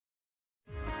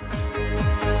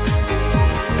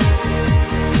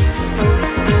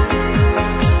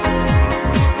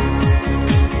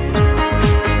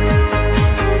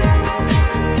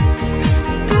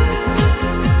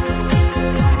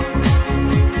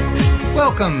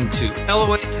Welcome to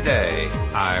LOA Today.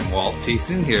 I'm Walt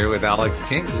Thiessen here with Alex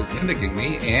King, who's mimicking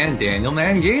me, and Daniel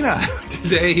Mangina.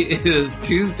 Today is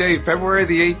Tuesday, February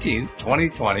the 18th,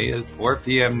 2020. It's 4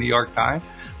 p.m. New York time.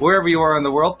 Wherever you are in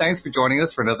the world, thanks for joining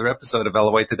us for another episode of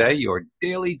LOA Today, your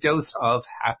daily dose of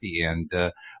happy. And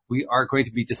we are going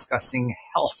to be discussing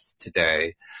health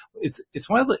today. It's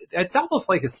almost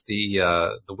like it's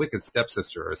the wicked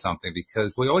stepsister or something,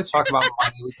 because we always talk about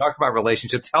money, we talk about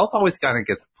relationships. Health always kind of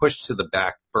gets pushed to the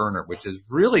back burner, which is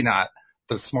really not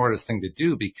the smartest thing to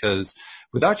do, because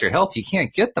without your health, you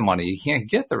can't get the money, you can't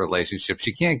get the relationships,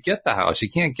 you can't get the house, you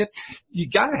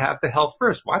gotta have the health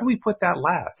first. Why do we put that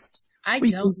last? I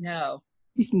don't know.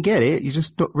 You can get it. You're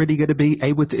just not really going to be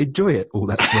able to enjoy it all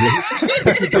that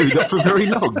fully. Not for very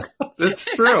long. That's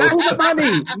true. All the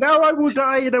money. Now I will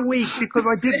die in a week because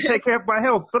I didn't take care of my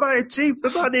health, but I achieved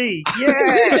the money.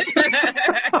 Yeah.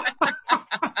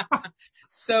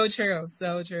 So true.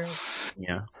 So true.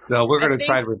 Yeah. So we're going to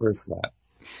try to reverse that.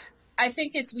 I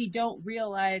think we don't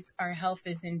realize our health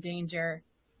is in danger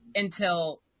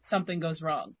until something goes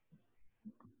wrong.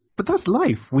 But that's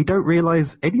life. We don't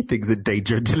realize anything's in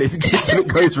danger until it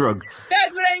goes wrong.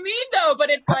 That's what I mean, though.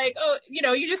 But it's like,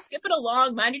 you're just skipping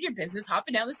along, minding your business,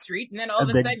 hopping down the street, and then all of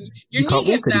a sudden your knee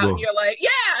gives out, and you're like,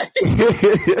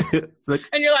 yeah. Like,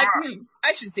 and you're like,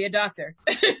 I should see a doctor.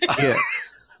 Yeah.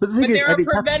 But there are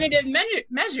preventative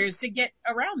measures to get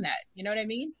around that. You know what I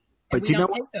mean? And but we don't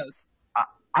take those.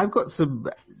 I've got some,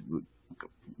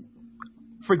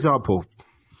 for example,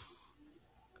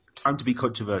 time to be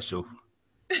controversial.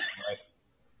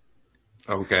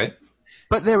 Okay.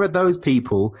 But there are those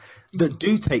people that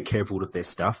do take care of all of this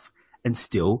stuff and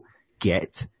still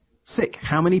get sick.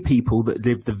 How many people that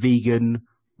live the vegan,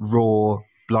 raw,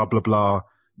 blah, blah, blah,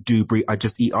 I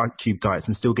just eat ice cube diets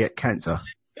and still get cancer?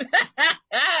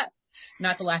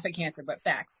 Not to laugh at cancer, but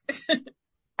facts.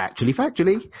 Factually.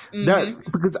 Mm-hmm. That's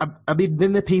because,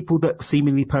 then there are people that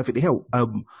seemingly perfectly healthy.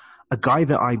 A guy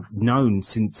that I've known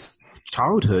since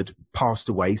childhood passed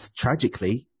away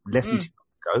tragically less than 2 months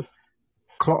ago.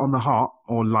 Clot on the heart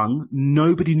or lung.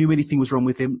 Nobody knew anything was wrong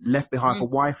with him. Left behind a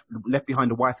wife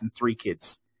and 3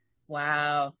 kids.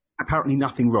 Wow. Apparently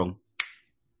nothing wrong.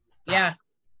 Yeah.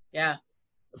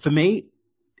 For me,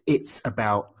 it's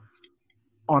about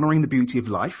honoring the beauty of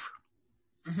life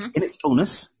in its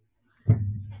fullness,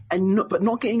 but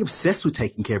not getting obsessed with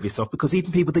taking care of yourself, because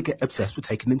even people that get obsessed with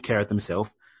taking care of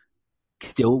themselves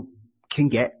still can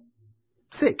get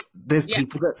sick. There's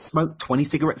people that smoke 20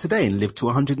 cigarettes a day and live to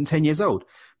 110 years old.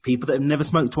 People that have never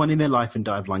smoked one in their life and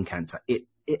die of lung cancer. It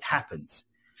happens.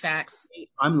 Facts.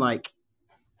 I'm like,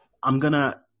 I'm going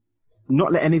to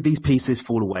not let any of these pieces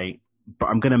fall away, but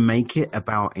I'm going to make it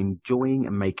about enjoying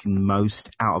and making the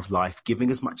most out of life,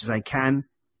 giving as much as I can,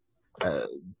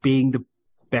 being the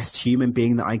best human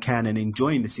being that I can, and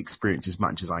enjoying this experience as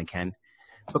much as I can.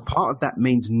 But part of that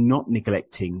means not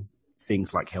neglecting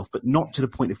things like health, but not to the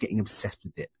point of getting obsessed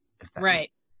with it. Right.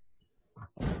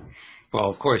 Well,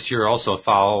 of course, you're also a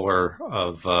follower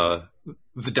of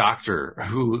the doctor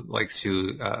who likes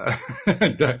to,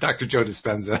 Dr. Joe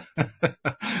Dispenza,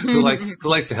 who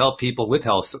likes to help people with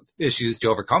health issues to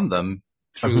overcome them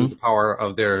through the power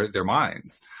of their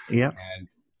minds. Yeah. And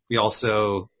we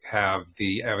also have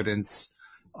the evidence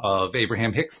of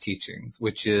Abraham Hicks' teachings,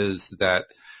 which is that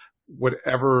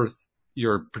whatever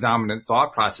your predominant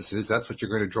thought process is, that's what you're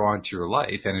going to draw into your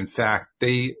life. And in fact,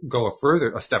 they go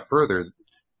a step further,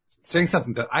 saying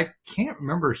something that I can't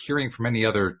remember hearing from any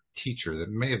other teacher, that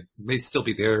may still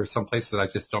be there someplace that I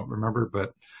just don't remember,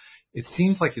 but it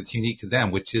seems like it's unique to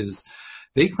them, which is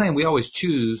they claim we always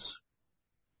choose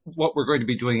what we're going to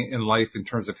be doing in life in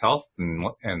terms of health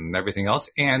and everything else,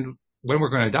 and when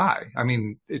we're going to die. I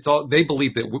mean, they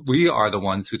believe that we are the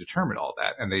ones who determine all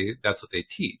that, and that's what they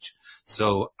teach.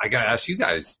 So I got to ask you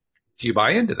guys, do you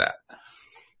buy into that?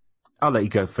 I'll let you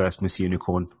go first, Miss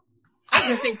Unicorn. I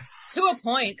was going to say, to a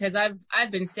point, because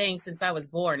I've been saying since I was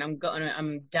born, I'm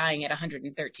dying at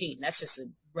 113. That's just a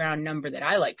round number that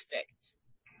I like to pick.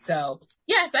 So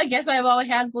yes, I guess I've always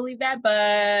has believed that,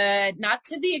 but not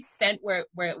to the extent where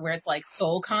it's like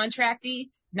soul contracty.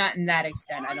 Not in that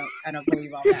extent. I don't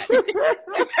believe all that.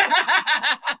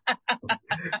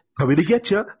 Coming to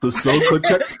get you. The soul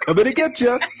contract's coming to get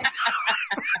you.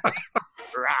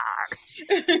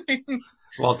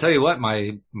 Well, I'll tell you what,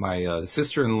 my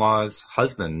sister-in-law's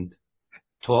husband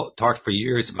talked for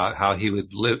years about how he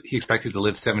expected to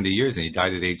live 70 years, and he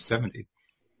died at age 70.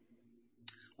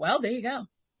 Well, there you go.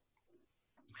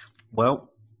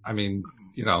 Well, I mean,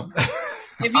 if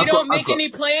you don't make any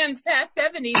plans past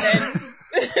 70, then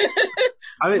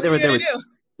I think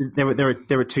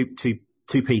there are two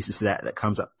two pieces to that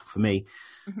comes up for me.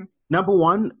 Mm-hmm. Number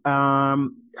one, I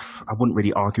wouldn't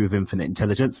really argue with infinite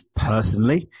intelligence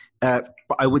personally, but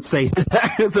I would say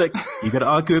that it's like, you got to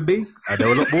argue with me? I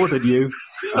know a lot more than you.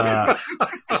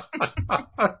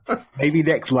 Maybe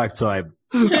next lifetime.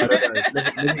 I don't know.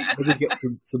 Let me get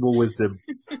some more wisdom.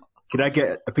 Can I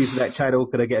get a piece of that channel?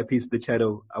 Can I get a piece of the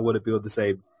channel? I want to be on the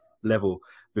same level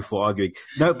before arguing.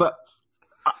 No, but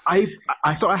I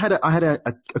thought I had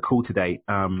a call today.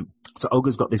 So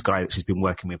Olga's got this guy that she's been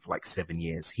working with for like 7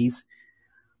 years.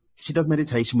 She does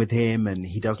meditation with him, and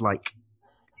he does like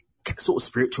sort of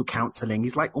spiritual counseling.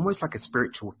 He's like almost like a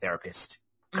spiritual therapist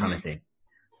kind of thing.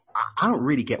 I don't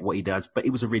really get what he does, but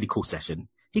it was a really cool session.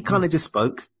 He kind of just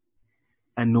spoke,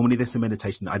 and normally there's some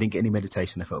meditation. I didn't get any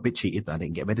meditation. I felt a bit cheated that I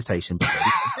didn't get meditation.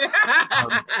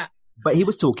 But he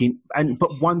was talking,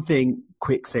 but one thing,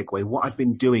 quick segue, what I've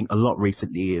been doing a lot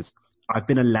recently is I've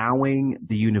been allowing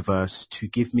the universe to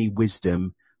give me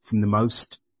wisdom from the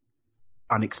most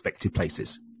unexpected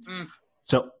places.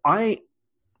 So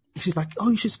she's like, oh,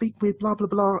 you should speak with blah, blah,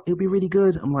 blah. It'll be really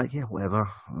good. I'm like, yeah, whatever.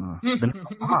 Then,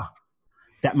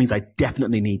 that means I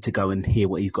definitely need to go and hear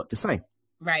what he's got to say.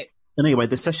 Right. And anyway,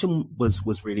 the session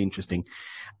was really interesting.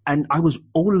 And I was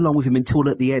all along with him until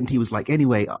at the end, he was like,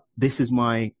 anyway, this is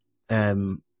my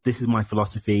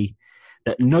philosophy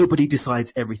that nobody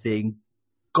decides everything.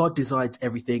 God decides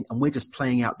everything, and we're just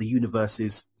playing out the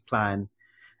universe's plan.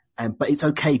 But it's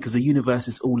okay because the universe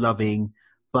is all loving,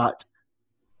 but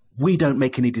we don't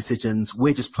make any decisions.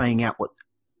 We're just playing out what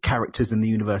characters in the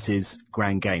universe's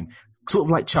grand game. Sort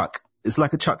of like Chuck. It's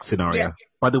like a Chuck scenario. Yeah.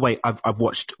 By the way, I've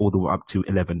watched all the way up to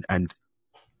 11, and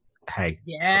hey.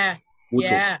 Yeah.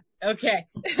 Yeah. Talk. Okay.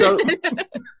 So,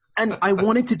 and I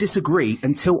wanted to disagree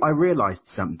until I realized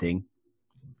something.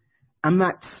 And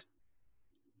that's,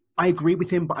 I agree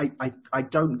with him, but I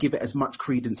don't give it as much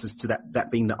credence as to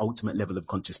that being the ultimate level of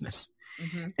consciousness.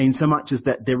 In so much as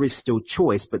that there is still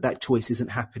choice, but that choice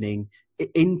isn't happening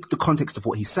in the context of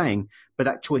what he's saying, but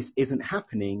that choice isn't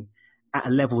happening at a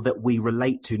level that we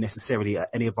relate to necessarily at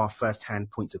any of our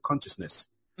first-hand points of consciousness.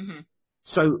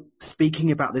 So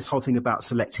speaking about this whole thing about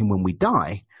selecting when we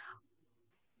die,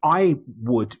 I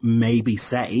would maybe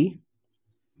say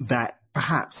that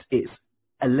perhaps it's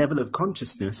a level of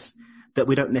consciousness that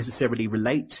we don't necessarily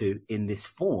relate to in this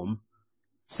form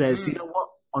says, you know what,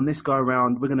 on this go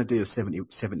around, we're going to do a 70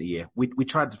 year. We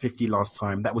tried the 50 last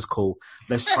time. That was cool.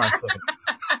 Let's try 70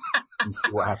 and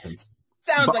see what happens.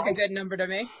 Sounds like a good number to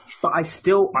me. But I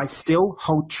still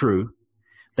hold true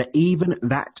that even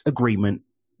that agreement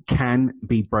can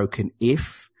be broken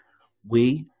if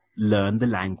we learn the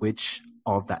language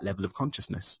of that level of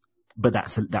consciousness. But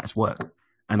that's work.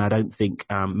 And I don't think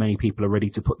many people are ready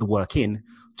to put the work in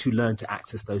to learn to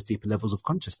access those deeper levels of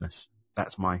consciousness.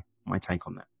 That's my take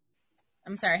on that.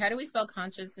 I'm sorry, how do we spell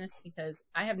consciousness? Because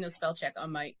I have no spell check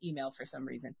on my email for some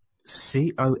reason.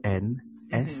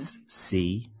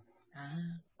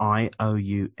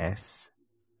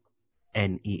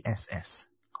 CONSCIOUSNESS.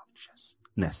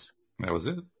 Consciousness. That was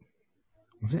it.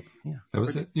 Was it? Yeah. That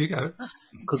was it. You got it.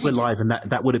 Because we're live, and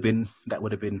that would have been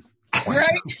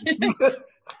right.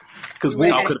 Because we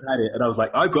all could have had it, and I was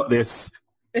like, I've got this.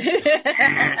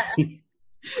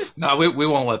 No, we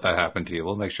won't let that happen to you.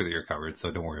 We'll make sure that you're covered, so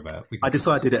don't worry about it. I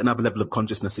decided at another level of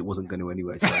consciousness it wasn't going to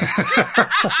anyway, so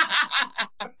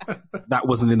that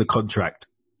wasn't in the contract.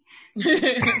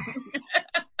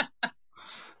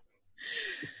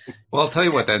 Well, I'll tell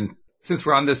you what then. Since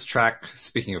we're on this track,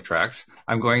 speaking of tracks,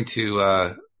 I'm going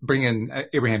to bring in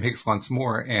Abraham Hicks once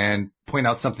more and point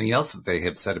out something else that they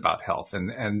have said about health.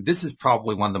 And this is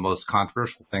probably one of the most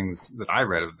controversial things that I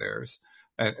read of theirs.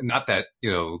 Not that,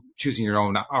 choosing your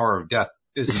own hour of death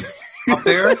isn't up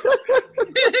there.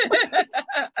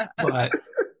 But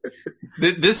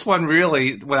this one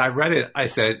really, when I read it, I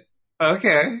said,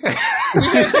 okay.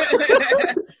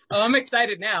 Oh, I'm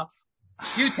excited now.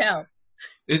 Do tell.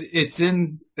 It's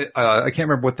in, I can't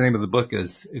remember what the name of the book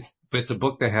is. It's a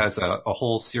book that has a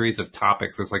whole series of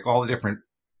topics. It's like all the different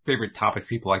favorite topics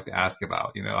people like to ask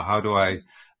about. How do I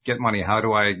get money? How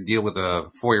do I deal with a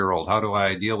 4-year-old? How do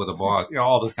I deal with a boss?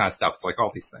 All this kind of stuff. It's like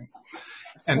all these things.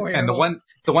 And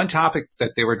the one topic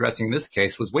that they were addressing in this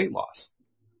case was weight loss.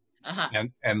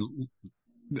 And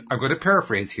I'm going to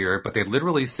paraphrase here, but they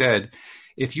literally said,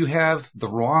 if you have the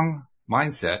wrong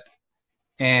mindset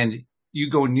and you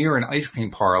go near an ice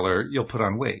cream parlor, you'll put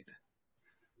on weight.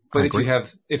 But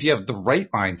if you have the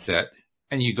right mindset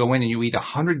and you go in and you eat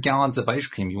 100 gallons of ice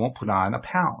cream, you won't put on a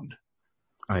pound.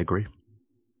 I agree.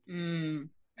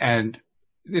 And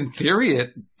in theory,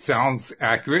 it sounds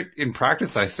accurate. In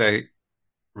practice, I say,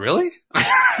 really?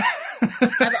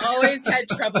 I've always had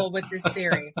trouble with this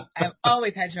theory. I've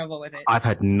always had trouble with it. I've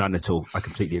had none at all. I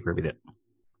completely agree with it.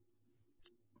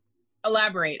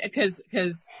 Elaborate,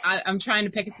 because I'm trying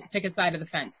to pick a side of the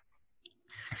fence.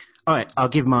 All right, I'll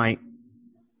give my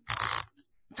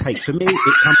take. For me,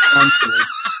 it comes down to...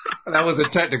 That was a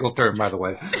technical term, by the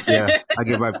way. Yeah, I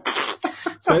give my...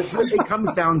 So it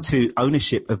comes down to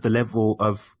ownership of the level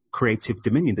of creative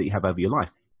dominion that you have over your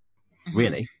life,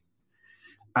 really.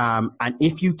 And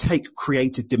if you take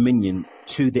creative dominion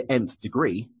to the nth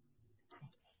degree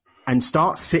and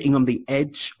start sitting on the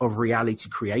edge of reality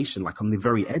creation, like on the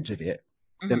very edge of it,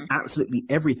 then absolutely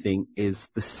everything is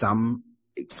the sum.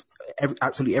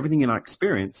 Absolutely everything in our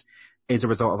experience is a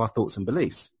result of our thoughts and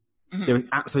beliefs. There is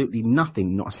absolutely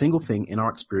nothing, not a single thing in our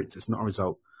experience that's not a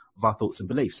result of our thoughts and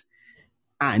beliefs.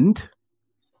 And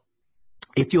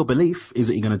if your belief is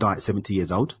that you're going to die at 70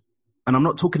 years old, and I'm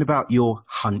not talking about your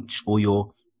hunch or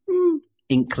your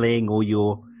inkling or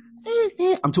your,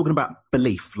 I'm talking about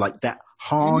belief, like that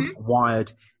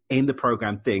hardwired in the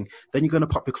program thing, then you're going to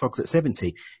pop your clogs at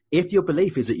 70. If your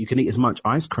belief is that you can eat as much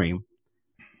ice cream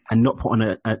and not put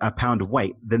on a pound of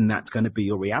weight, then that's going to be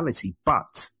your reality.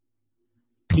 But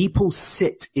people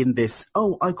sit in this,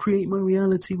 I create my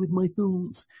reality with my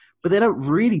thoughts, but they don't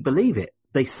really believe it.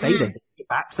 They say that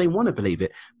perhaps they want to believe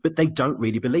it, but they don't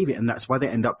really believe it. And that's why they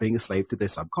end up being a slave to their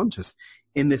subconscious.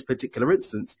 In this particular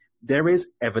instance, there is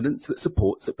evidence that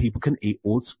supports that people can eat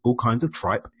all kinds of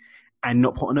tripe and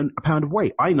not put on a pound of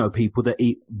weight. I know people that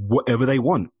eat whatever they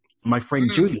want. My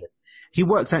friend Julian, he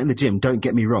works out in the gym, don't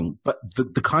get me wrong, but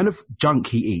the kind of junk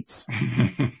he eats,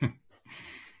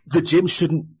 the gym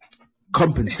shouldn't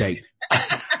compensate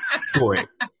for it.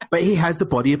 But he has the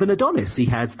body of an Adonis.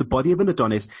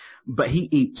 But he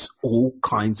eats all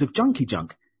kinds of junky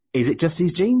junk. Is it just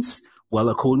his genes? Well,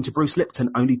 according to Bruce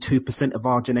Lipton, only 2% of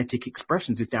our genetic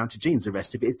expressions is down to genes. The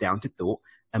rest of it is down to thought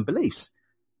and beliefs.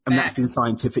 And that's been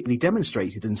scientifically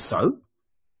demonstrated. And so,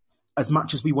 as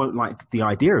much as we won't like the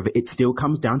idea of it, it still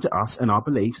comes down to us and our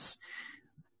beliefs.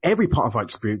 Every part of our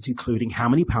experience, including how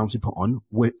many pounds we put on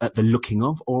at the looking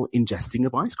of or ingesting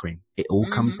of ice cream. It all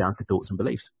comes down to thoughts and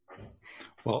beliefs.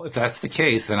 Well, if that's the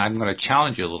case, then I'm going to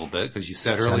challenge you a little bit, because you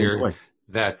said earlier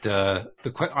that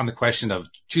on the question of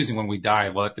choosing when we die,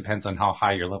 well, it depends on how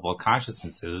high your level of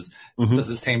consciousness is. Does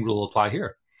the same rule apply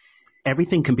here?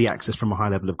 Everything can be accessed from a high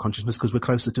level of consciousness because we're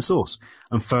closer to source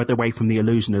and further away from the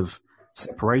illusion of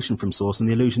separation from source and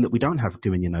the illusion that we don't have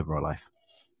dominion over our life.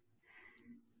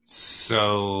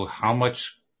 So how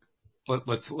much,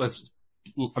 let's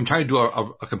I'm trying to do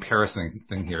a comparison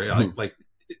thing here. Like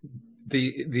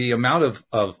the amount of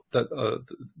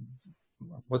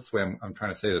what's the way I'm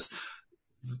trying to say this?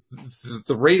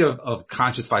 The rate of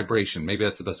conscious vibration, maybe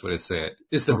that's the best way to say it,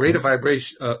 is the rate of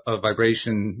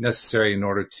vibration necessary in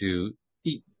order to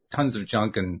eat tons of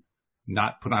junk and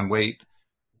not put on weight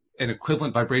an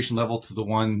equivalent vibration level to the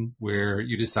one where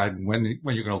you decide when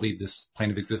you're going to leave this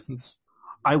plane of existence?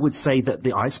 I would say that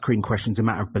the ice cream question is a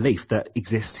matter of belief that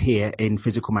exists here in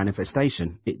physical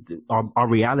manifestation. Our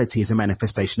reality is a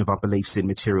manifestation of our beliefs in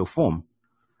material form.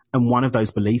 And one of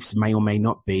those beliefs may or may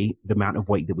not be the amount of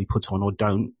weight that we put on or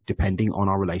don't, depending on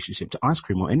our relationship to ice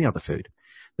cream or any other food.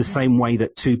 The same way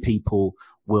that two people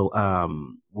will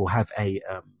have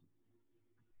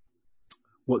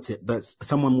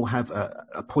someone will have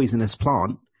a poisonous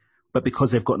plant, but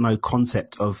because they've got no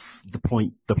concept of the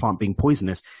plant being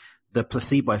poisonous, the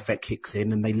placebo effect kicks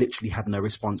in and they literally have no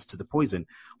response to the poison.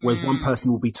 Whereas one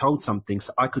person will be told something.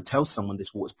 So I could tell someone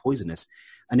this water's poisonous.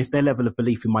 And if their level of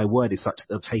belief in my word is such that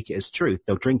they'll take it as truth,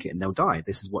 they'll drink it and they'll die.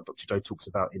 This is what Dr. Joe talks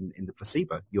about in the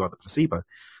placebo. You are the placebo.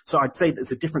 So I'd say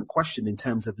there's a different question in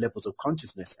terms of levels of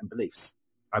consciousness and beliefs.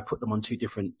 I put them on two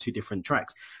different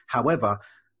tracks. However,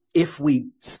 if we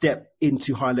step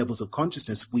into high levels of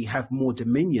consciousness, we have more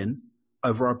dominion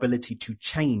over our ability to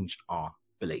change our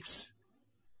beliefs,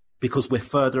 because we're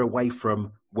further away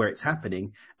from where it's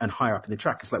happening and higher up in the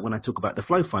track. It's like when I talk about the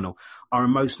flow funnel, our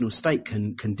emotional state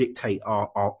can dictate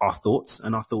our thoughts,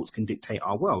 and our thoughts can dictate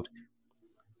our world.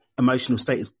 Emotional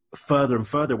state is further and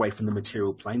further away from the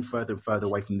material plane, further and further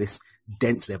away from this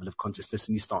dense level of consciousness,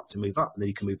 and you start to move up, and then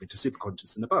you can move into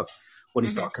superconscious and above when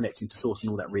you start connecting to source and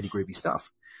all that really groovy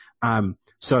stuff.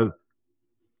 So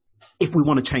if we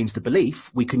want to change the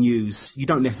belief, we can you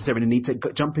don't necessarily need to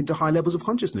jump into high levels of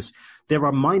consciousness. There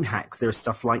are mind hacks. There is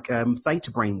stuff like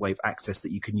theta brainwave access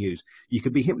that you can use. You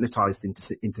can be hypnotized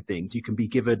into things. You can be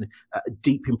given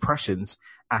deep impressions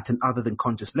at an other than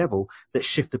conscious level that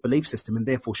shift the belief system and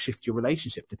therefore shift your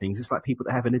relationship to things. It's like people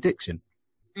that have an addiction.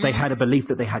 They had a belief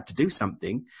that they had to do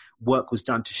something. Work was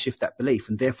done to shift that belief,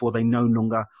 and therefore they no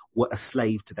longer were a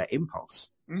slave to that impulse.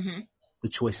 the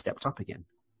choice stepped up again.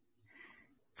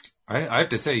 I have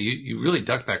to say, you really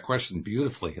ducked that question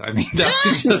beautifully. I mean, that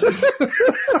was just,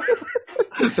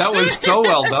 that was so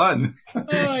well done. Oh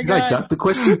my Did God. I duck the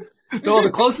question? No,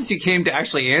 the closest you came to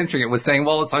actually answering it was saying,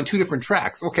 well, it's on two different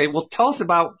tracks. Okay, well, tell us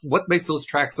about what makes those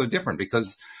tracks so different,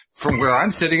 because from where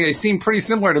I'm sitting, they seem pretty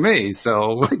similar to me,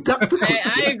 so.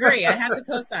 I agree. I have to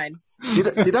co-sign.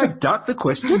 Did I duck the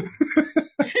question?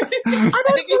 I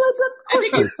think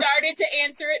you started to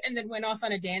answer it and then went off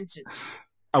on a tangent.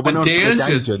 I went on a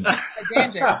tangent. A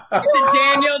tangent. It's a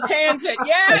Daniel tangent.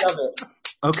 Yes. I love it.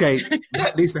 Okay,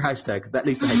 that needs the hashtag.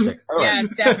 All right. Yes,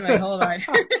 definitely. Hold on.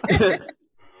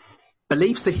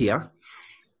 Beliefs are here.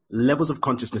 Levels of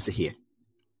consciousness are here.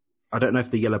 I don't know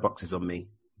if the yellow box is on me,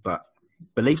 but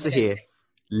beliefs are here.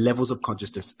 Levels of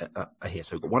consciousness are here.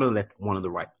 So we've got one on the left, one on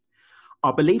the right.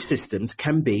 Our belief systems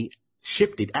can be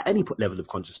shifted at any level of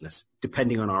consciousness,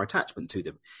 depending on our attachment to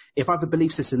them. If I have a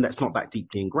belief system that's not that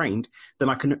deeply ingrained, then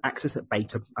I can access at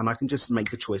beta and I can just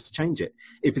make the choice to change it.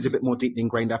 If it's a bit more deeply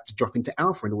ingrained, I have to drop into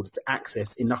alpha in order to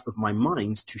access enough of my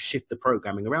mind to shift the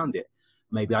programming around it.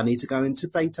 Maybe I need to go into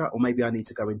beta, or maybe I need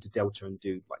to go into delta and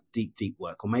do like deep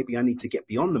work, or maybe I need to get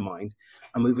beyond the mind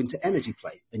and move into energy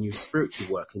play and use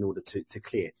spiritual work in order to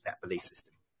clear that belief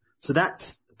system. So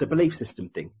that's the belief system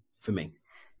thing for me.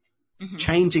 Mm-hmm.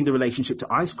 Changing the relationship to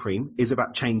ice cream is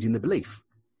about changing the belief.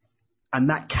 And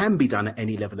that can be done at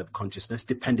any level of consciousness,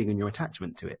 depending on your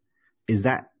attachment to it. Is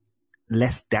that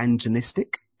less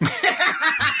dangeristic?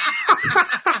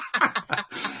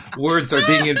 Words are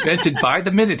being invented by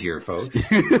the minute here, folks.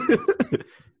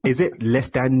 Is it less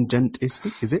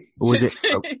dangentistic? Is it? Or is it,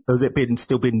 has it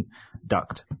still been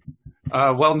ducked?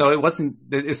 Well, no, it wasn't.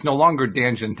 It's no longer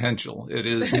tangential. It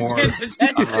is more. I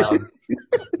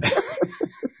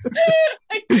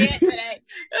can't today.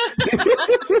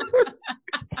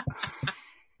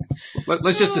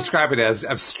 Let's just describe it as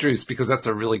abstruse, because that's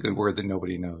a really good word that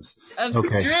nobody knows.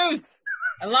 Abstruse. Okay.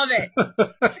 I love it.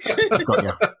 Got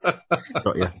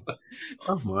ya.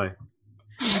 Oh my.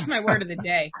 That's my word of the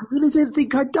day. I really didn't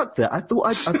think I ducked that. I thought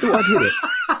I'd hit it.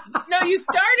 No, you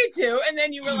started to, and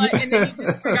then you were like, and then you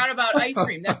just forgot about ice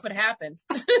cream. That's what happened.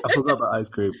 I forgot about ice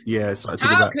cream. Yes. Yeah,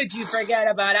 how could you forget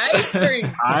about ice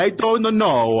cream? I don't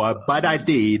know, but I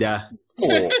did. I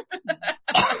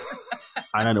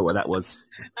don't know what that was.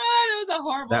 Oh, that was a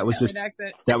horrible accent.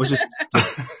 That was just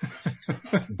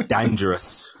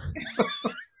dangerous.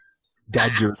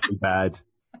 Dangerously bad.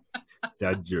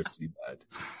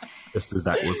 Just as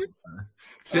that was.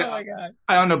 See, oh my God.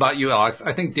 I don't know about you, Alex.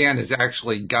 I think Dan has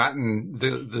actually gotten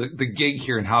the gig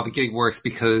here and how the gig works,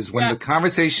 because when the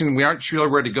conversation, we aren't sure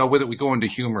where to go with it, we go into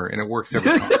humor, and it works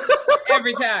every time.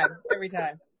 Every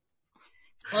time.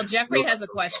 Well, Jeffrey has a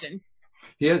question.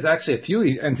 He has actually a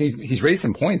few, and he's raised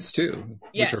some points too.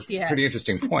 Yes, which are he has. Pretty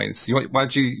interesting points. You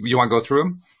want to go through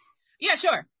them? Yeah,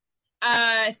 sure.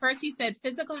 First he said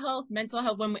physical health, mental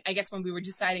health. When we were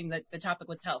deciding that the topic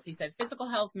was health, he said physical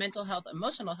health, mental health,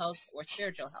 emotional health, or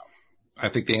spiritual health. I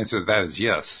think the answer to that is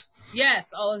yes.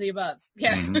 Yes, all of the above.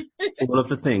 Yes. Mm-hmm. All of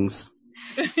the things.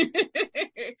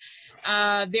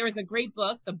 There is a great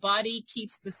book, The Body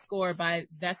Keeps the Score by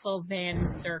Vessel van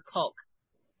Sir Kolk.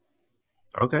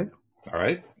 Okay. All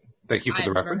right. Thank you for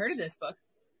the reference. I've never heard of this book.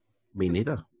 Me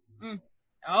neither.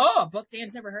 Oh, a book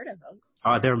Dan's never heard of,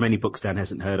 though. There are many books Dan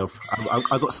hasn't heard of.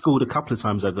 I got schooled a couple of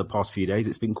times over the past few days.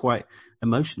 It's been quite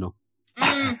emotional.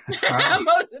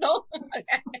 Emotional?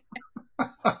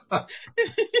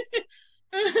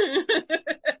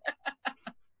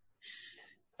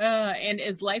 And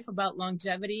is life about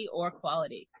longevity or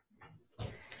quality?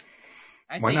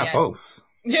 Why not both?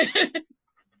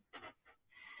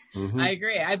 Mm-hmm. I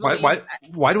agree.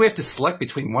 Why do we have to select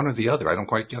between one or the other? I don't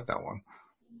quite get that one.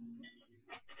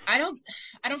 I don't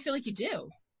feel like you do.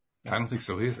 I don't think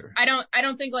so either. I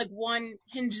don't think like one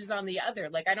hinges on the other.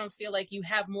 Like I don't feel like you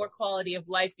have more quality of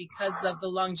life because of the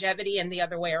longevity and the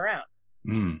other way around.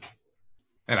 And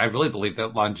I really believe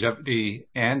that longevity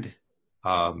and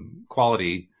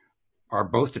quality are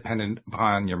both dependent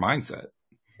upon your mindset.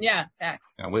 Yeah,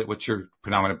 facts. You know, what's your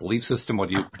predominant belief system? What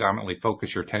do you predominantly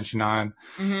focus your attention on?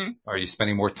 Mm-hmm. Are you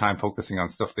spending more time focusing on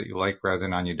stuff that you like rather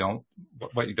than on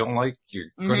what you don't like? You're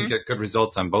going to get good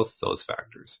results on both of those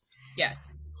factors.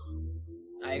 Yes.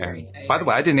 I agree. By the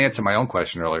way, I didn't answer my own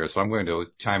question earlier, so I'm going to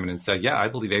chime in and say, yeah, I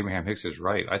believe Abraham Hicks is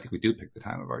right. I think we do pick the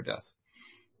time of our death.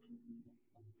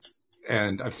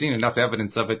 And I've seen enough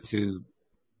evidence of it to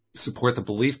support the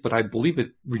belief, but I believe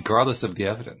it regardless of the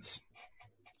evidence.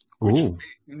 Ooh.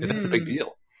 That's a big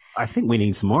deal. I think we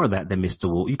need some more of that then, Mr.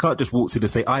 Walt. You can't just waltz in and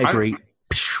say, I agree.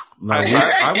 No,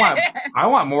 I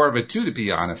want more of it too, to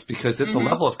be honest, because it's a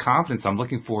level of confidence I'm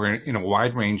looking for in a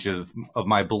wide range of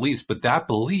my beliefs. But that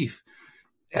belief,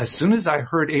 as soon as I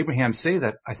heard Abraham say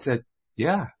that, I said,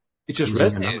 yeah, it just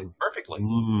resonated perfectly.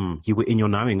 You were in your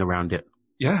knowing around it.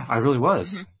 Yeah, I really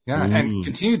was. Yeah, and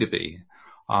continue to be.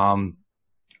 I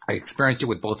experienced it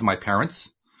with both of my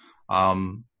parents.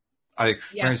 I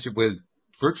experienced it with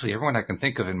virtually everyone I can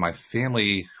think of in my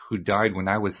family who died when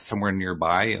I was somewhere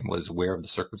nearby and was aware of the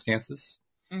circumstances.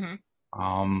 And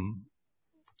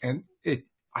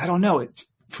I don't know,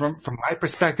 from my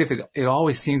perspective, it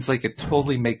always seems like it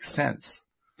totally makes sense.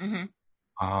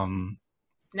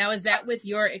 Now, is that with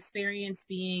your experience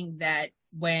being that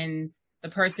when the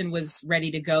person was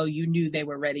ready to go, you knew they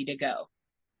were ready to go?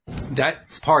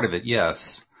 That's part of it,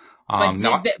 yes.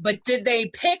 But did they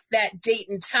pick that date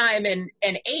and time and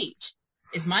age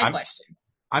is my question.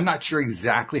 I'm not sure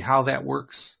exactly how that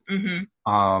works.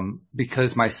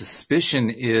 Because my suspicion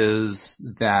is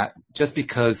that just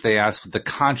because they ask the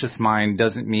conscious mind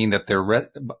doesn't mean that they're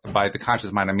by the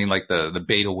conscious mind, I mean like the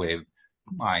beta wave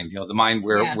mind, the mind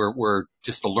where we're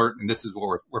just alert and this is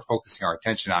what we're focusing our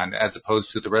attention on, as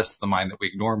opposed to the rest of the mind that we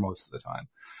ignore most of the time.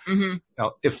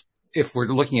 Now, if we're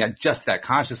looking at just that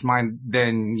conscious mind,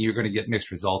 then you're going to get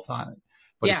mixed results on it.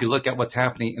 But if you look at what's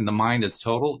happening in the mind as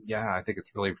total, I think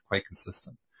it's really quite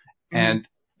consistent. And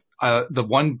the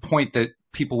one point that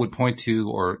people would point to,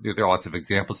 or there are lots of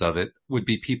examples of it, would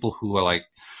be people who are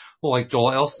like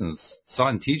Joel Elston's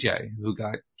son, TJ, who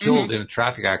got killed in a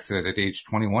traffic accident at age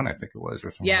 21, I think it was,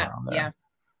 or something around there.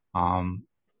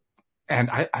 And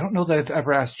I don't know that I've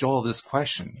ever asked Joel this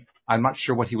question. I'm not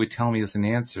sure what he would tell me as an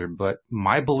answer, but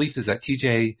my belief is that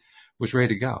TJ was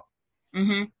ready to go.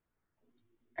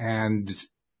 And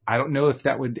I don't know if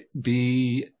that would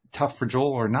be tough for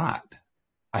Joel or not.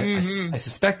 I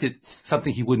suspect it's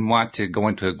something he wouldn't want to go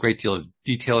into a great deal of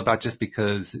detail about, just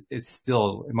because it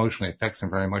still emotionally affects him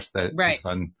very much that his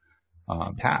son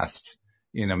passed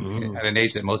at an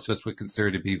age that most of us would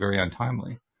consider to be very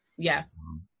untimely.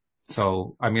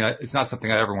 So, I mean, it's not something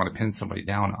I ever want to pin somebody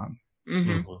down on.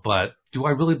 But do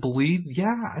I really believe?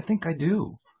 Yeah, I think I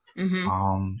do.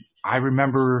 I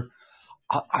remember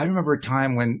a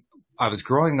time when I was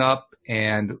growing up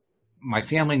and my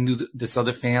family knew this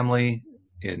other family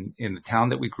in the town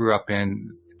that we grew up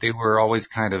in. They were always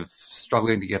kind of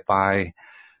struggling to get by.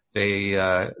 They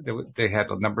had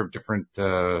a number of different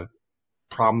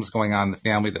problems going on in the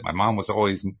family that my mom was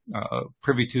always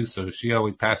privy to, so she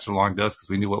always passed it along to us because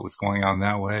we knew what was going on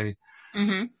that way.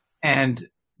 And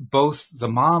both the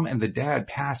mom and the dad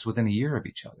passed within a year of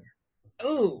each other.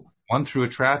 Ooh. One through a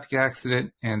traffic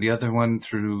accident and the other one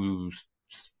through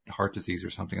heart disease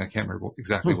or something. I can't remember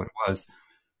exactly what it was.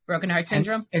 Broken heart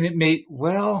syndrome? And it made,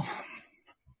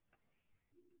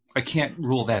 I can't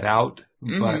rule that out,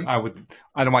 but I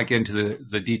don't want to get into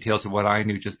the details of what I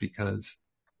knew, just because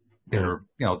they're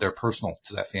personal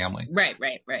to that family. Right.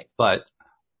 But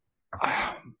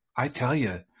I tell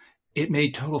you, it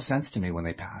made total sense to me when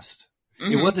they passed.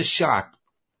 It was a shock.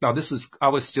 Now, I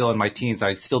was still in my teens.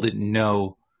 I still didn't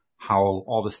know how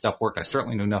all this stuff worked. I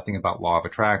certainly knew nothing about law of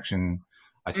attraction.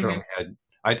 I certainly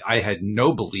I had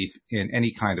no belief in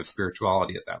any kind of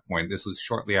spirituality at that point. This was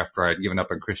shortly after I had given up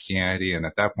on Christianity, and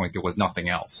at that point there was nothing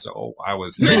else. So I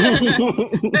was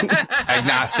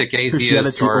agnostic,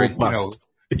 atheist, or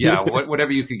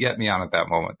whatever you could get me on at that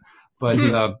moment. But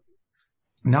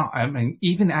no, I mean,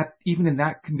 even in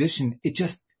that condition, it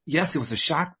just, yes, it was a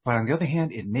shock, but on the other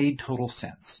hand, it made total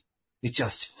sense. It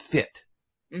just fit.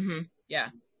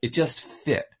 It just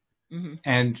fit.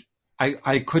 And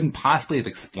I couldn't possibly have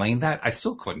explained that. I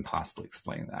still couldn't possibly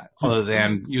explain that, other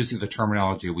than using the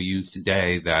terminology we use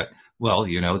today that,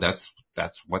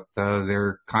 that's what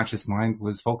their conscious mind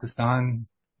was focused on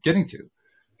getting to.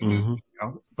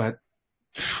 But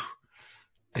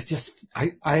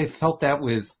I felt that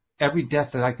with every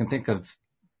death that I can think of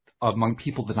among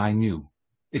people that I knew.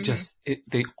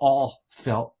 They all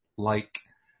felt like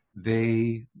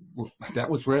that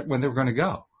was when they were going to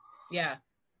go.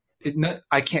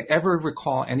 I can't ever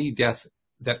recall any death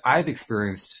that I've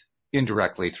experienced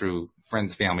indirectly through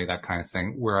friends, family, that kind of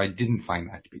thing, where I didn't find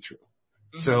that to be true.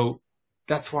 So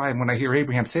that's why when I hear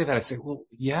Abraham say that, I say, well,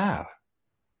 yeah.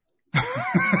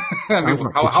 I mean,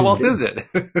 how else is it?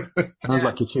 Sounds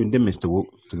like you tuned in, Mr. Walk,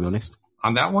 to be honest.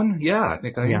 On that one? Yeah, I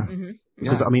think I am.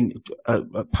 Because, I mean,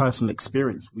 a personal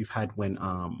experience we've had when,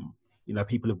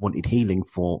 people have wanted healing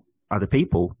for other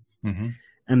people.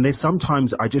 And there's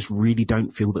sometimes I just really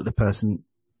don't feel that the person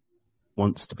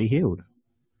wants to be healed.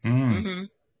 And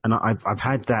I've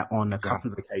had that on a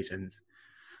couple of occasions.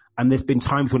 And there's been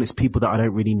times when it's people that I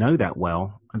don't really know that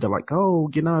well. And they're like, oh,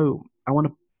 I want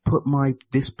to put my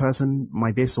this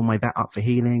or my that up for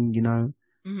healing, you know.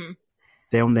 Mm-hmm.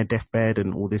 They're on their deathbed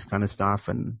and all this kind of stuff.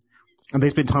 And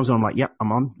there's been times when I'm like, yep,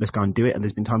 I'm on, let's go and do it. And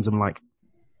there's been times I'm like,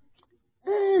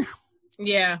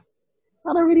 yeah,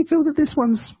 I don't really feel that this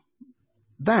one's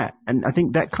that. And I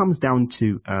think that comes down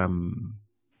to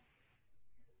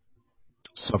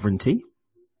sovereignty.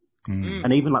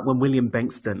 And even like when William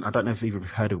Bankston, I don't know if you've ever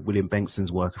heard of William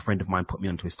Bankston's work. A friend of mine put me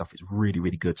onto his stuff. It's really,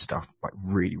 really good stuff, like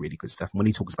really, really good stuff. And when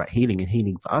he talks about healing and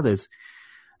healing for others,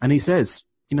 and he says,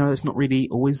 you know, it's not really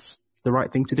always the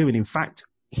right thing to do. And in fact,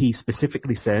 he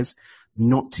specifically says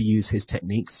not to use his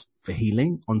techniques for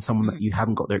healing on someone that you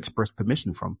haven't got their express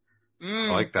permission from.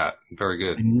 I like that. Very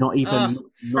good. And not even,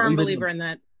 firm believer in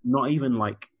that. Not even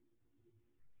like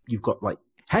you've got like,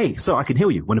 hey, so I can heal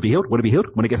you. Want to be healed? Want to be healed?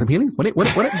 Want to get some healing? Want it?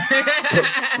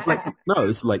 Like, no,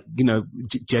 it's like, you know,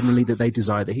 generally that they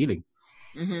desire the healing.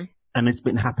 Mm-hmm. And it's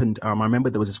been happened. I remember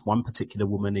there was this one particular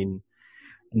woman in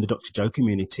the Dr. Joe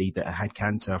community that had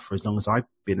cancer for as long as I've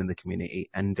been in the community.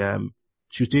 And,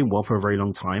 she was doing well for a very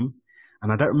long time.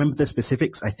 And I don't remember the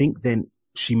specifics. I think then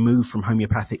she moved from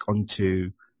homeopathic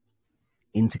into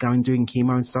going doing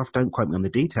chemo and stuff. Don't quote me on the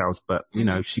details, but you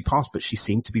know, she passed, but she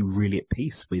seemed to be really at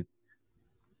peace with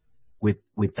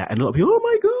that. And a lot of people, oh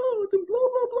my God, and blah,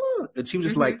 blah, blah. And she was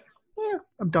just like, yeah,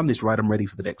 I've done this right. I'm ready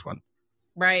for the next one.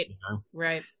 Right. You know?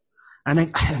 Right. And I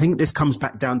think this comes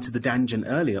back down to the dungeon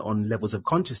earlier on levels of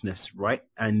consciousness, right?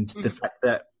 And the fact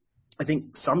that I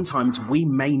think sometimes we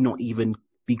may not even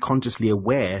be consciously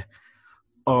aware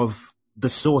of the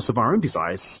source of our own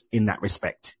desires in that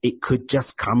respect. It could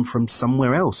just come from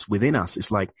somewhere else within us.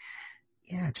 It's like,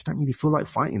 yeah, I just don't really feel like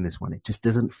fighting this one. It just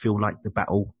doesn't feel like the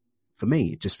battle for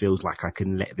me. It just feels like I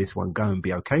can let this one go and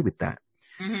be okay with that.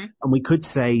 Mm-hmm. And we could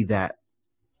say that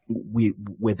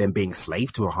we're then being a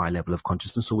slave to a high level of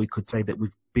consciousness, or we could say that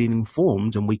we've been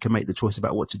informed and we can make the choice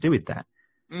about what to do with that.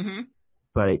 Mm-hmm.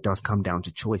 But it does come down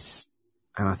to choice.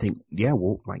 And I think, yeah,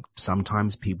 well, like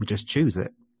sometimes people just choose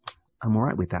it. I'm all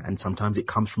right with that. And sometimes it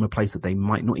comes from a place that they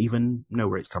might not even know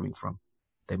where it's coming from.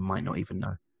 They might not even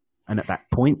know. And at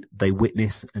that point, they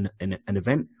witness an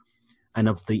event, and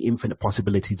of the infinite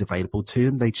possibilities available to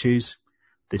them, they choose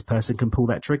this person can pull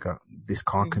that trigger. This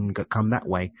car can come that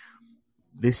way.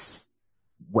 This,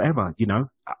 whatever, you know,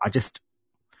 I'm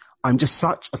just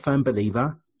such a firm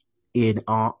believer in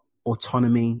our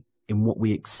autonomy, in what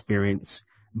we experience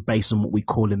based on what we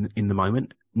call in the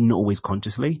moment, not always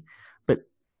consciously, but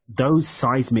those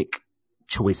seismic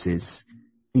choices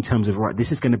in terms of, right,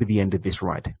 this is going to be the end of this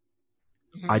ride.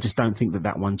 I just don't think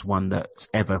that one's one that's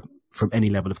ever from any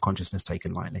level of consciousness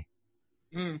taken lightly.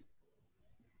 I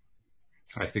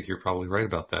think you're probably right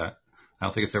about that. I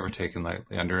don't think it's ever taken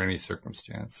lightly under any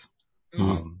circumstance.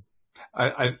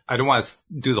 I don't want to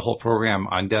do the whole program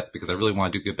on death because I really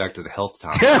want to get back to the health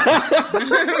topic.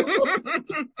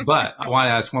 But I want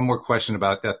to ask one more question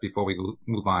about death before we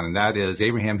move on. And that is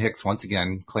Abraham Hicks once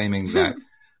again claiming that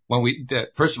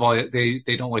first of all, they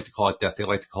don't like to call it death. They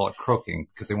like to call it croaking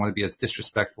because they want to be as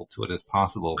disrespectful to it as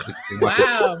possible. They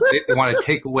want to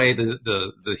take away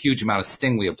the huge amount of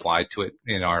sting we apply to it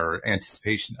in our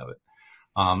anticipation of it.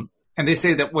 And they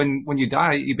say that when you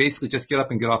die, you basically just get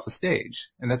up and get off the stage.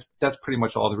 And that's pretty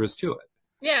much all there is to it.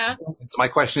 Yeah. And so my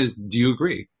question is, do you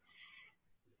agree?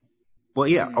 Well,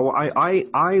 yeah.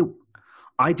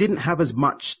 I didn't have as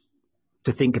much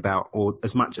to think about or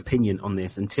as much opinion on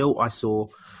this until I saw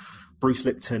Bruce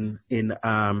Lipton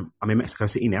I'm in Mexico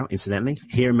City now, incidentally,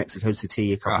 here in Mexico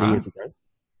City a couple of years ago.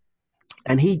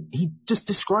 And he just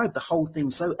described the whole thing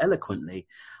so eloquently.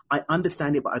 I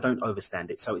understand it, but I don't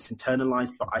understand it. So it's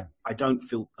internalized, but I don't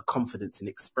feel a confidence in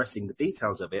expressing the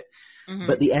details of it.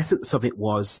 But the essence of it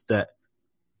was that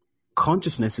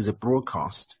consciousness is a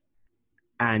broadcast,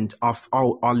 and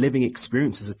our living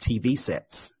experiences are TV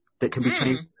sets that can be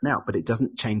changed now, but it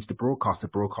doesn't change the broadcast. The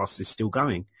broadcast is still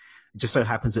going. It just so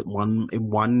happens that in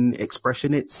one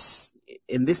expression, it's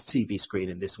in this TV screen,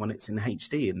 in this one, it's in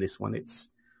HD, in this one, it's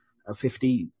a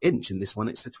 50-inch, in this one,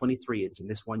 it's a 23-inch, in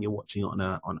this one, you're watching it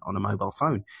on a mobile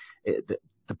phone.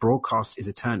 The broadcast is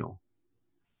eternal.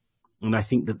 And I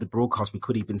think that the broadcast, we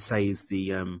could even say, is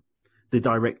the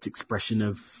direct expression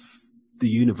of the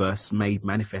universe made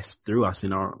manifest through us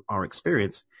in our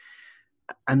experience.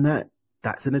 And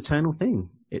that's an eternal thing.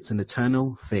 It's an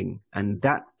eternal thing. And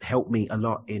that helped me a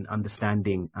lot in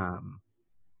understanding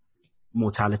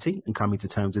mortality and coming to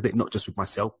terms with it, not just with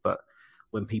myself, but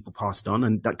when people passed on.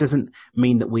 And that doesn't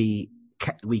mean that we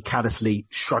callously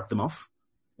shrug them off.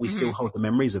 We still hold the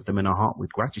memories of them in our heart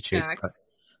with gratitude, but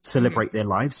celebrate their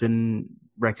lives and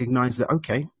recognize that,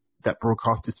 okay, that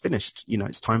broadcast is finished. You know,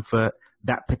 it's time for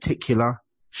that particular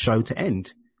show to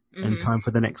end. and time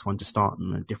for the next one to start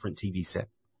on a different TV set.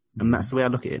 And that's the way I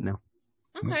look at it now.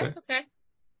 Okay.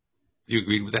 You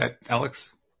agreed with that,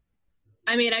 Alex?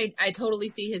 I mean, I totally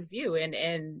see his view,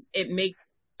 and it makes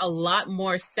a lot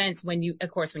more sense when you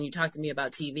talk to me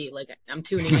about TV. Like, I'm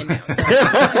tuning in now. So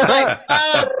it's like,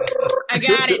 oh, I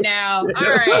got it now. All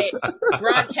right.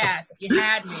 Broadcast. You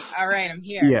had me. All right. I'm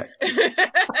here. Yeah.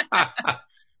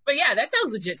 But yeah, that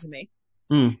sounds legit to me.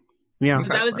 Yeah.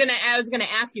 Because I was going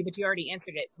to ask you, but you already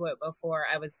answered it before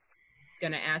I was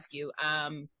going to ask you,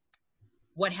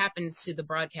 what happens to the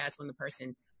broadcast when the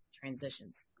person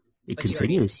transitions? It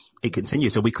continues.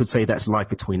 So we could say that's life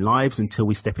between lives until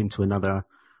we step into another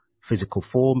physical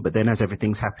form. But then as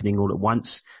everything's happening all at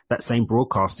once, that same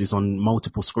broadcast is on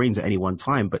multiple screens at any one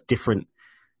time, but different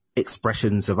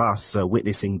expressions of us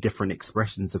witnessing different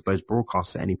expressions of those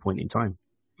broadcasts at any point in time.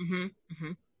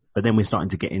 But then we're starting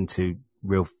to get into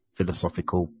real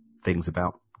philosophical things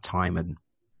about time and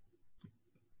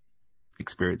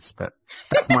experience. But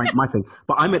that's my thing.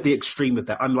 But I'm at the extreme of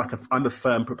that. I'm a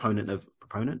firm proponent.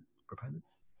 I'm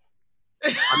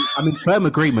in firm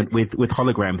agreement with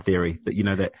hologram theory that,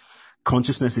 that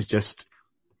consciousness is just,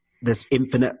 there's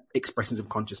infinite expressions of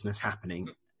consciousness happening,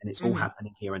 and it's all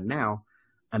happening here and now.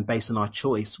 And based on our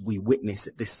choice, we witness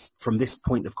from this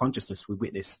point of consciousness, we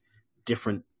witness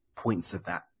different points of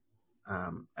that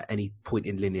at any point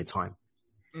in linear time.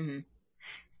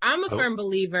 I'm a firm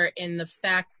believer in the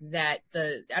fact that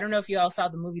I don't know if you all saw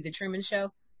the movie The Truman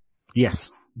Show.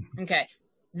 Yes. Okay.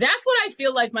 That's what I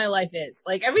feel like my life is.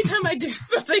 Like, every time I do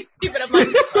something stupid, I'm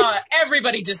like,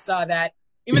 everybody just saw that,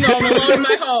 even though I'm alone in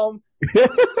my home.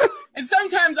 And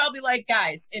sometimes I'll be like,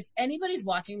 guys, if anybody's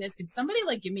watching this, could somebody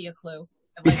give me a clue?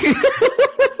 Like,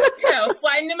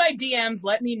 slide into my DMs,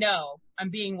 let me know I'm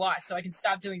being watched so I can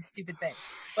stop doing stupid things.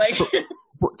 Like,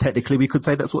 but technically we could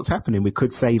say that's what's happening. We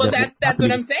could say that's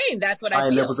what I'm saying. That's what I feel.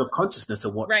 Higher levels of consciousness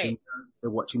are watching. Right. They're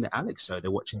watching the Alex show.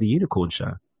 They're watching the Unicorn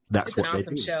show. It's an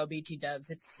awesome show, BT Dubs.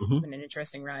 It's been an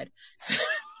interesting ride.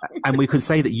 And we could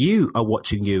say that you are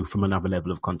watching you from another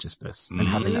level of consciousness and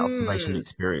having that observation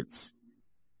experience.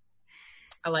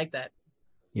 I like that.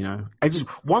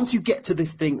 Once you get to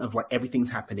this thing of everything's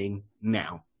happening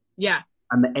now. Yeah.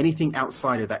 And that anything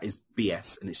outside of that is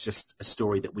BS, and it's just a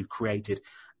story that we've created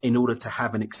in order to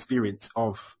have an experience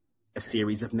of a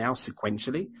series of now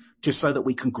sequentially, just so that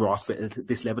we can grasp it at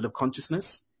this level of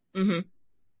consciousness.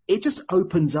 It just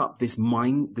opens up this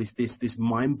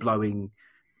mind-blowing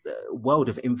world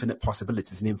of infinite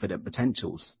possibilities and infinite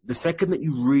potentials. The second that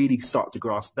you really start to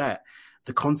grasp that,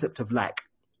 the concept of lack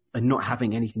and not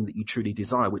having anything that you truly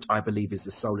desire, which I believe is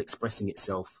the soul expressing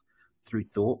itself through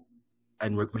thought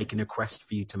and making a quest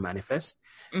for you to manifest,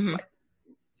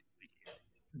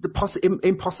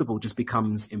 impossible just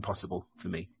becomes impossible for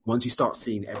me. Once you start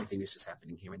seeing everything that's just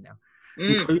happening here and now,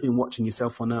 including watching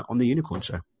yourself on the Unicorn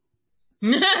show.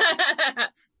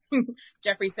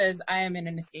 Jeffrey says, I am in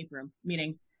an escape room,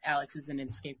 meaning Alex is in an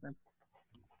escape room.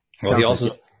 Well,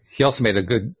 he also made a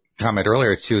good comment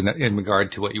earlier too, in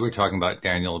regard to what you were talking about,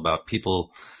 Daniel, about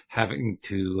people having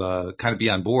to kind of be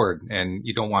on board, and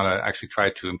you don't want to actually try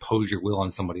to impose your will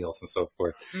on somebody else and so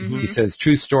forth. He says,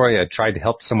 true story, I tried to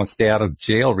help someone stay out of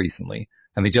jail recently,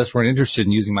 and they just weren't interested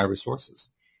in using my resources.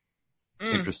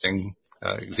 Interesting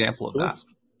example of that.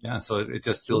 Yeah, so it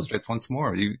just illustrates once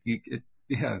more. The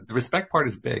respect part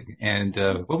is big. And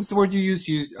what was the word you used?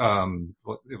 It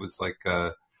was like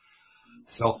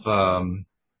self.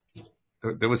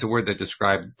 There was a word that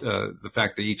described the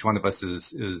fact that each one of us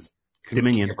is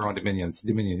dominion. Our own dominions.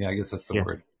 Dominion. Yeah, I guess that's the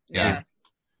word. Yeah.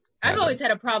 I've always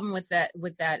had a problem with that.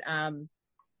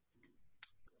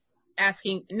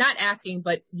 Not asking,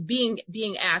 but being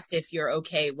asked if you're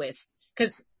okay with,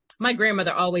 because my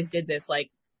grandmother always did this.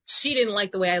 Like, she didn't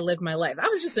like the way I lived my life. I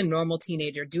was just a normal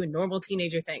teenager doing normal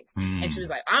teenager things. And she was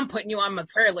like, I'm putting you on my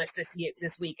prayer list this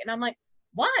week. And I'm like,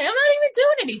 why? I'm not even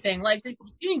doing anything. Like,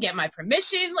 you didn't get my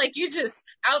permission. Like, you just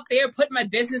out there putting my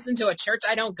business into a church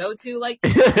I don't go to. Like,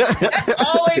 that's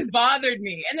always bothered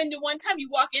me. And then the one time you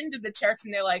walk into the church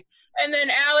and they're like, and then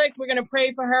Alex, we're going to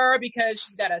pray for her because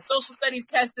she's got a social studies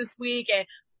test this week. And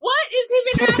what is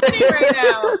even happening right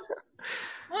now?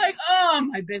 Like,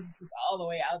 my business is all the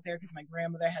way out there because my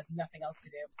grandmother has nothing else to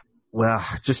do. Well,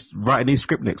 just write a new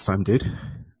script next time, dude.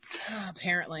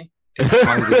 Apparently. It's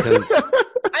funny because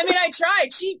I mean, I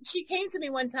tried. She came to me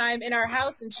one time in our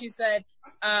house and she said,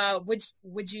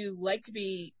 would you like to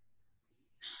be,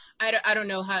 I don't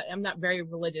know how, I'm not very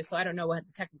religious, so I don't know what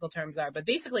the technical terms are, but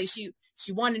basically she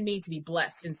wanted me to be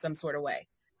blessed in some sort of way.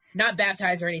 Not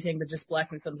baptized or anything, but just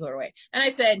blessed in some sort of way. And I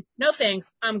said, no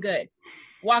thanks, I'm good.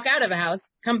 Walk out of the house,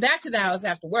 come back to the house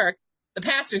after work, the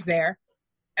pastor's there,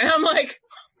 and I'm like,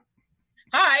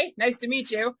 hi, nice to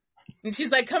meet you. And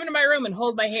she's like, come into my room and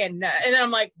hold my hand. And then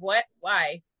I'm like, what?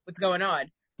 Why? What's going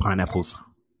on? Pineapples.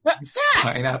 What? Facts.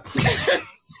 Pineapples.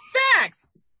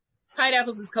 Facts.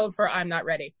 Pineapples is code for I'm not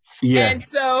ready. Yeah. And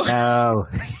so, Oh.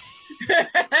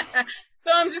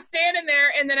 so I'm just standing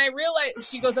there, and then I realize,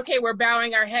 she goes, okay, we're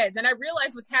bowing our head. Then I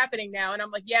realize what's happening now, and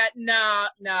I'm like, yeah, nah,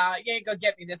 you ain't gonna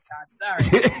get me this time, sorry.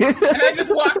 And I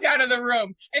just walked out of the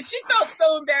room, and she felt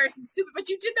so embarrassed and stupid, but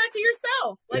you did that to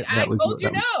yourself. Like, I told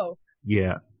you no.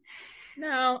 Yeah.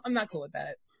 No, I'm not cool with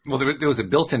that. Well, there was a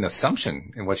built-in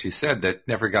assumption in what she said that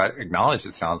never got acknowledged,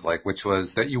 it sounds like, which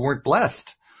was that you weren't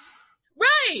blessed.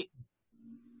 Right.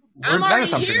 Where'd I'm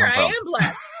already here. I am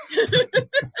blessed.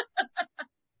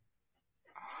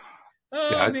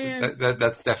 Oh, man.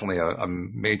 That's definitely a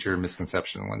major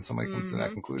misconception when somebody comes to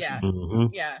that conclusion. Yeah.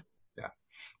 Mm-hmm. Yeah. Yeah.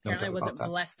 Apparently I wasn't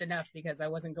blessed enough because I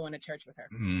wasn't going to church with her.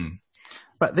 Mm.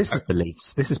 But this is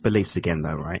beliefs. This is beliefs again,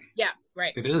 though, right? Yeah,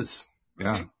 right. It is.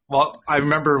 Yeah. Mm-hmm. Well, I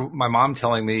remember my mom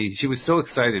telling me she was so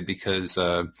excited because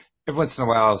every once in a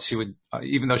while she would,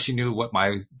 even though she knew what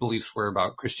my beliefs were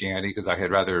about Christianity, because I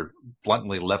had rather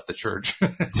bluntly left the church.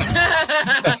 Every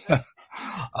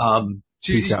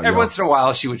once in a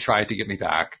while she would try to get me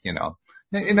back, in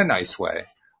a nice way.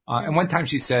 And one time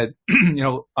she said,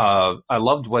 I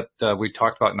loved what we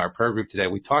talked about in our prayer group today.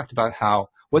 We talked about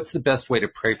what's the best way to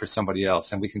pray for somebody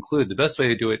else? And we concluded the best way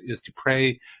to do it is to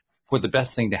pray for the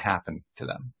best thing to happen to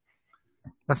them.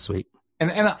 That's sweet.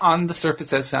 And on the surface,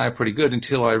 that sounded pretty good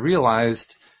until I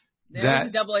realized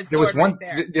that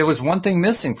there was one thing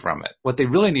missing from it. What they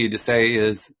really needed to say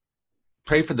is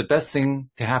pray for the best thing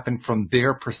to happen from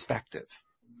their perspective.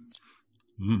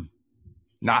 Mm.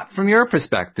 Not from your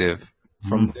perspective,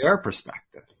 from their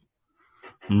perspective.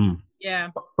 Mm. Yeah.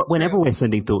 But whenever we're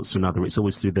sending thoughts to another, it's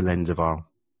always through the lens of our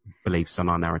beliefs and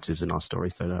our narratives and our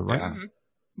stories, so right? Yeah.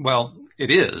 Well,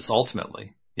 it is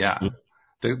ultimately. Yeah. Mm.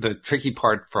 The tricky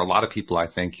part for a lot of people, I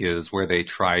think, is where they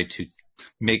try to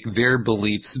make their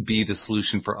beliefs be the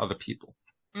solution for other people.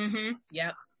 Mm-hmm.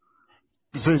 Yep.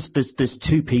 So there's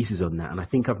two pieces on that, and I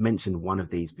think I've mentioned one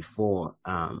of these before.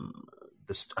 I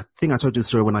think I told you the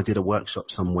story when I did a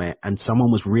workshop somewhere, and someone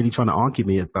was really trying to argue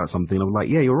me about something. And I was like,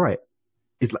 "Yeah, you're right."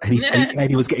 It's like, and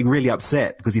he was getting really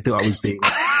upset because he thought I was being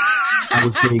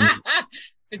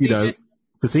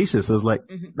facetious. I was like,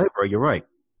 "No, bro, you're right."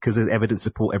 Because there's evidence to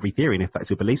support every theory, and if that's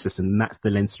your belief system, then that's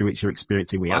the lens through which you're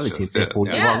experiencing reality, and therefore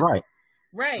you are right.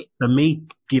 Right. For me,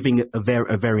 giving a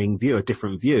varying view, a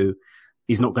different view,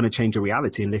 is not going to change your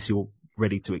reality unless you're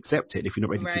ready to accept it. If you're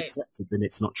not ready to accept it, then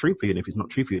it's not true for you. And if it's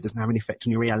not true for you, it doesn't have any effect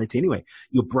on your reality anyway.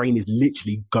 Your brain is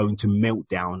literally going to melt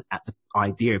down at the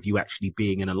idea of you actually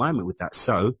being in alignment with that.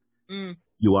 So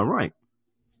you are right.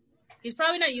 He's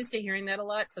probably not used to hearing that a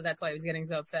lot, so that's why he was getting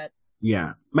so upset.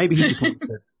 Yeah. Maybe he just wanted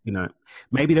to,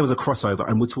 maybe there was a crossover,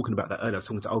 and we're talking about that earlier. I was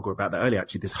talking to Olga about that earlier,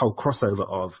 actually, this whole crossover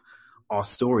of our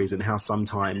stories and how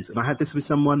sometimes, and I had this with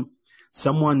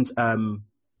someone's,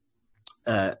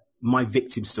 my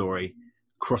victim story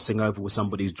crossing over with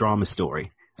somebody's drama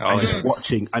story. I just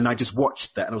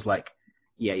watched that and I was like,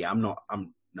 no.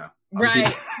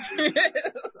 Right.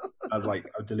 I was like,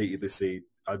 I've deleted this scene.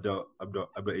 I'm not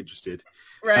interested.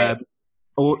 Right.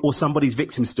 Or somebody's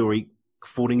victim story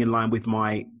falling in line with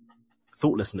my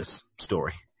thoughtlessness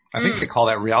story. I think they call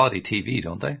that reality TV,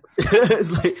 don't they? It's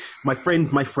like my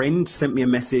friend sent me a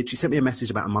message. She sent me a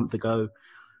message about a month ago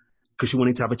because she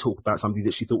wanted to have a talk about something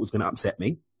that she thought was going to upset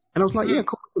me. And I was like, yeah,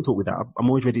 cool, we can talk with that. I'm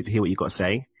always ready to hear what you got to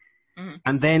say. Mm-hmm.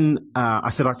 And then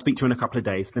I said I'd speak to her in a couple of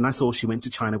days. Then I saw she went to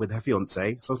China with her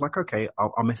fiance. So I was like, okay,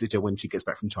 I'll message her when she gets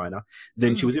back from China.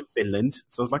 Then she was in Finland.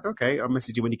 So I was like, okay, I'll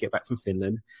message you when you get back from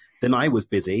Finland. Then I was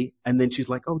busy. And then she's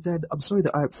like, oh, Dad, I'm sorry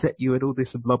that I upset you and all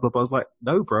this and blah, blah, blah. I was like,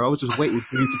 no, bro, I was just waiting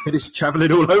for you to finish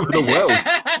traveling all over the world.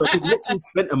 But she literally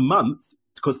spent a month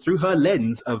because through her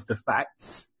lens of the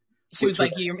facts. She was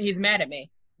like, he's mad at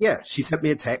me. Yeah, she sent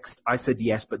me a text. I said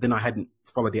yes, but then I hadn't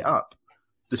followed it up.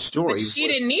 The story. But she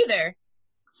didn't either.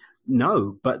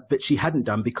 No, but she hadn't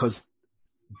done because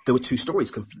there were two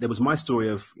stories. There was my story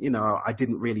of, I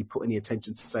didn't really put any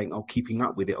attention to saying, keeping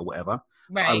up with it or whatever.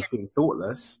 Right. So I was being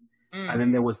thoughtless. And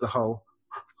then there was the whole,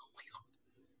 oh my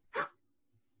God.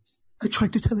 I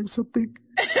tried to tell him something,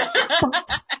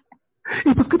 but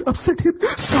it was going to upset him.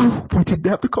 So we didn't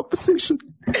have the conversation.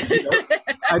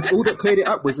 And all that cleared it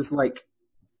up was just like,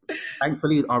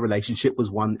 thankfully our relationship is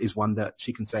one that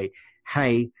she can say,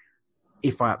 hey,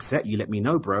 if I upset you, let me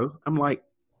know, bro. I'm like,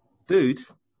 dude.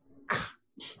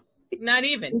 Not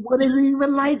even. What is it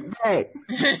even like that?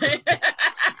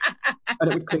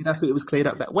 And it was cleared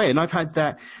up that way. And I've had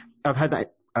that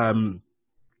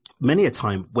many a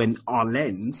time when our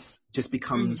lens just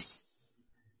becomes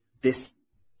this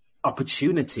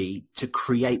opportunity to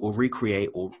create or recreate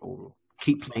or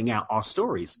keep playing out our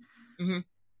stories. Mm-hmm.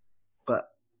 But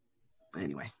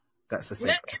anyway, that's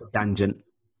a tangent.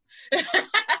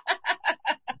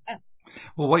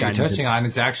 Well, what you're touching on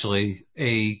is actually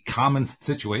a common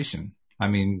situation. I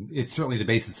mean, it's certainly the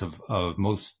basis of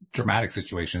most dramatic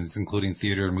situations, including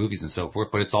theater and movies and so forth,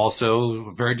 but it's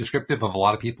also very descriptive of a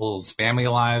lot of people's family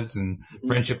lives and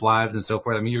friendship lives and so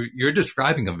forth. I mean, you're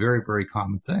describing a very, very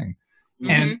common thing.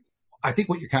 Mm-hmm. And I think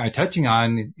what you're kind of touching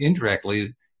on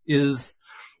indirectly is,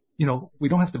 you know, we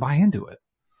don't have to buy into it.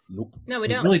 Nope. No, we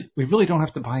don't. We really don't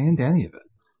have to buy into any of it.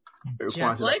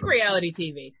 Just like reality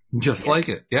TV. Just like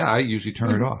it. Yeah, I usually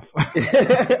turn it off.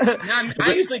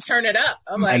 I usually turn it up.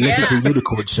 I'm like, unless it's a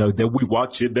unicorn show, then we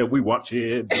watch it.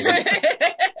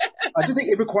 I just think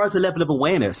it requires a level of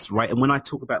awareness, right? And when I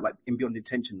talk about like in Beyond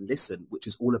Intention, Listen, which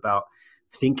is all about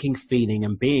thinking, feeling,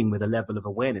 and being with a level of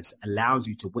awareness, allows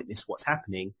you to witness what's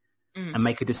happening and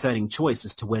make a discerning choice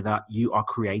as to whether you are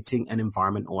creating an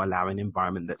environment or allowing an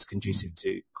environment that's conducive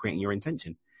to creating your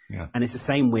intention. Yeah. And it's the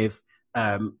same with,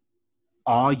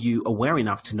 are you aware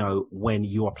enough to know when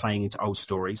you are playing into old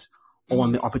stories or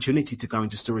when the opportunity to go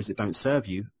into stories that don't serve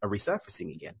you are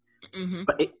resurfacing again? Mm-hmm.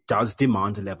 But it does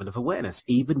demand a level of awareness,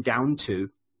 even down to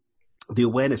the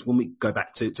awareness when we go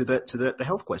back to the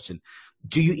health question.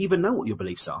 Do you even know what your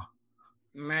beliefs are?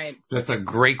 Right. That's a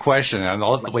great question. And I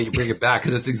love the way you bring it back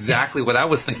because it's exactly what I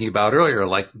was thinking about earlier.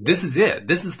 Like, this is it.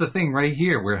 This is the thing right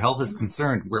here where health is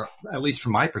concerned, where, at least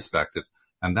from my perspective,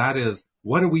 and that is,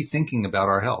 what are we thinking about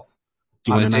our health?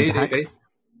 Do you want to know the hack?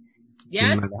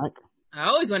 Yes. I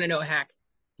always want to know a hack.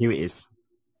 Here it is.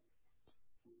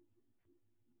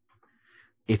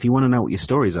 If you want to know what your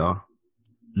stories are,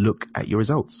 look at your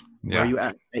results. Yeah. Where are you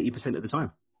at 80% of the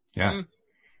time? Yeah.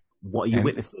 What are you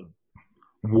witnessing?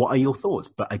 What are your thoughts?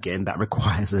 But again, that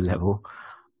requires a level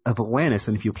of awareness.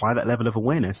 And if you apply that level of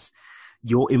awareness,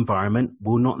 your environment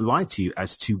will not lie to you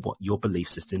as to what your belief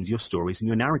systems, your stories, and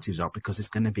your narratives are, because it's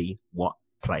going to be what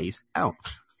plays out.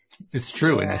 It's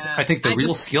true. Yeah. And I think the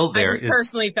real skill there is... I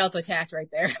personally felt attacked right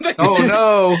there. Oh,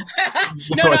 no.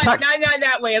 No, not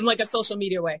that way. I'm like a social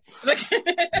media way.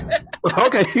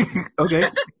 Okay.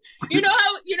 You know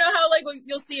how like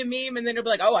you'll see a meme and then it'll be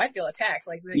like, oh, I feel attacked.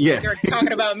 Like you're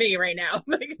talking about me right now.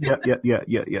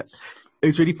 Yeah.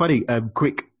 It's really funny.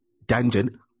 Quick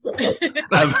tangent.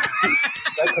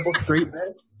 Street,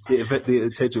 man. The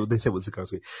attention. They said was the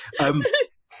cast.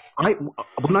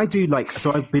 When I do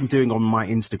so I've been doing on my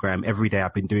Instagram every day.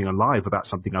 I've been doing a live about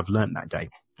something I've learned that day,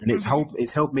 and it's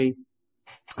helped me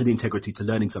an integrity to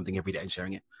learning something every day and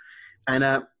sharing it.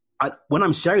 And when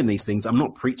I'm sharing these things, I'm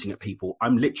not preaching at people.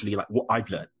 I'm literally like, what I've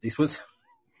learned. This was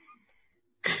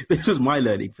my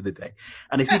learning for the day.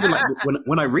 And it's even like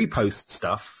when I repost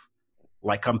stuff,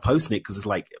 like I'm posting it because it's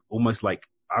like almost like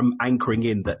I'm anchoring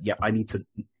in that, yeah, I need to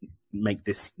make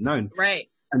this known. Right.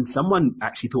 And someone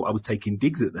actually thought I was taking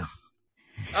digs at them.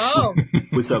 Oh.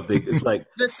 With something. It's like.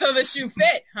 So the shoe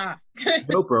fit, huh?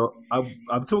 No, bro.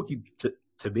 I'm talking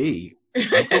to me.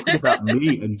 I'm talking about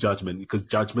me and judgment, because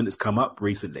judgment has come up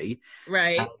recently.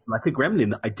 Right. It's like a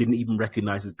gremlin that I didn't even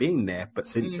recognize as being there. But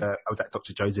since I was at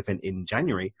Dr. Joe's event in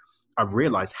January, I've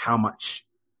realized how much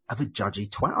of a judgy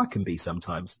twat I can be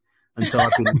sometimes. And so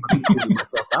I've been calling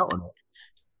myself out on it.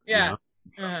 Yeah.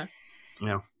 You know? Uh-huh.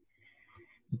 Yeah.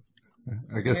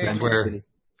 I guess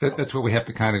that's where we have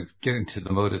to kind of get into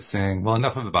the mode of saying, well,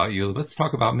 enough about you. Let's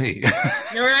talk about me.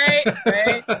 Right.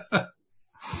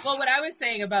 Well, what I was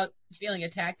saying about feeling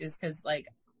attacked is because, like,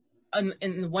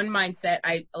 in one mindset,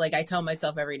 I tell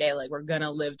myself every day, like, we're going to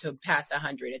live to past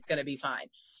 100. It's going to be fine.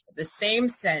 In the same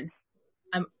sense,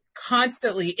 I'm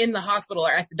constantly in the hospital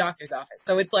or at the doctor's office.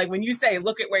 So it's like when you say,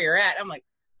 look at where you're at, I'm like,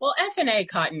 well, F&A,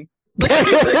 Cotton.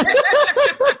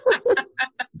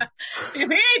 If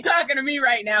he ain't talking to me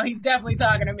right now, he's definitely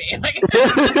talking to me.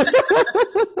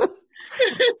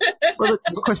 Well,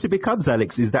 the question becomes,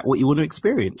 Alex, is that what you want to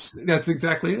experience? That's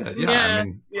exactly it. Yeah. I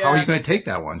mean, how are you going to take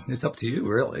that one? It's up to you,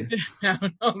 really. I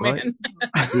don't know, man.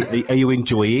 Right? Are you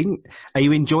enjoying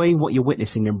what you're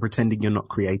witnessing and pretending you're not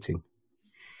creating?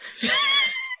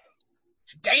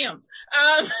 Damn.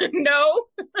 No.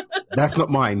 That's not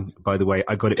mine, by the way.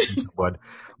 I got it from someone,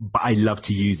 but I love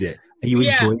to use it. Are you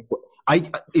enjoying? I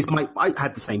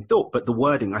had the same thought, but the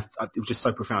wording, it was just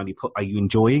so profoundly put. Are you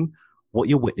enjoying what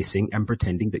you're witnessing and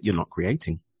pretending that you're not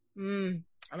creating? I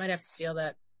might have to steal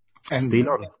that. Steal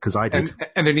on, because I did.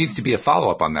 And there needs to be a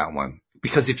follow-up on that one.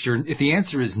 Because if the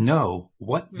answer is no,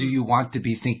 what do you want to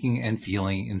be thinking and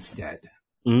feeling instead?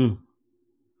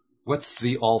 What's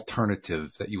the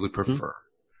alternative that you would prefer?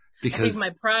 Because I think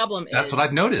my problem that's what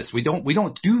I've noticed. We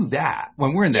don't do that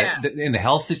when we're in in the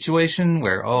health situation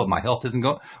where, my health isn't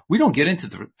going. We don't get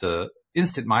into the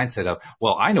instant mindset of,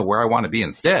 well, I know where I want to be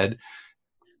instead.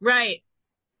 Right.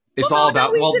 It's all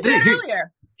about,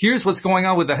 earlier. Here's what's going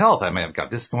on with the health. I mean, I've got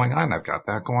this going on, I've got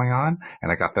that going on,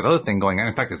 and I got that other thing going on.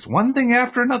 In fact, it's one thing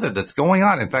after another that's going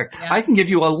on. In fact, I can give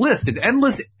you a list, an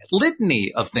endless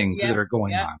litany of things that are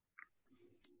going on.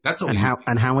 That's what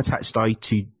how attached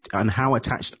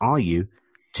are you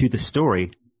to the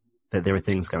story that there are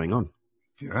things going on?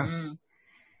 Yeah.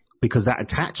 Because that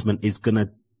attachment is going to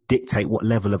dictate what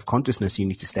level of consciousness you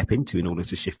need to step into in order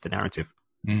to shift the narrative.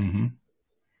 Mm-hmm.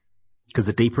 Because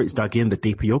the deeper it's dug in, the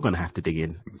deeper you're going to have to dig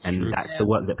in. That's the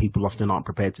work that people often aren't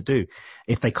prepared to do.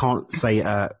 If they can't say,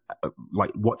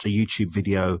 watch a YouTube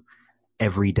video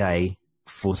every day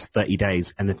for 30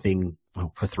 days and the thing,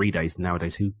 for 3 days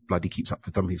nowadays, who bloody keeps up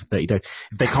with something for 30 days?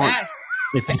 If they can't,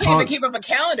 I can't even keep up a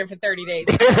calendar for 30 days.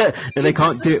 If they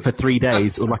can't do it for 3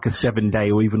 days or like a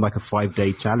 7-day or even like a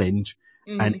 5-day challenge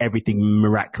and everything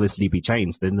miraculously be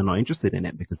changed, then they're not interested in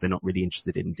it because they're not really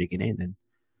interested in digging in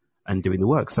and doing the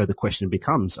work. So the question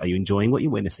becomes, are you enjoying what you're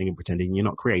witnessing and pretending you're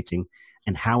not creating?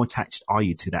 And how attached are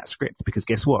you to that script? Because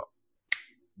guess what?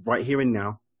 Right here and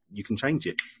now, you can change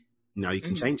it. Now you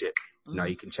can change it. Now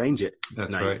you can change it.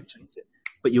 That's now right. You can change it.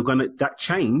 But that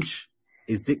change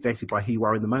is dictated by who you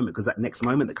are in the moment, because that next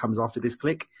moment that comes after this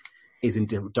click is in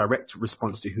direct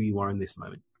response to who you are in this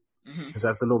moment. Because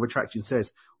as the law of attraction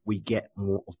says, we get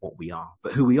more of what we are.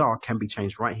 But who we are can be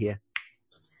changed right here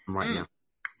and right now.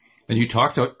 And you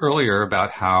talked earlier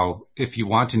about how if you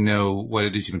want to know what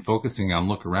it is you've been focusing on,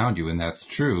 look around you, and that's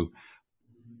true.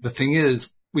 The thing is,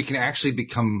 we can actually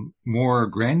become more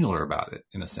granular about it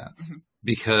in a sense.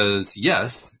 Because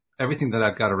yes, everything that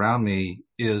I've got around me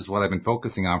is what I've been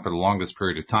focusing on for the longest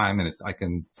period of time, and I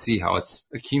can see how it's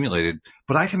accumulated.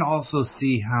 But I can also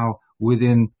see how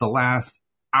within the last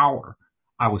hour,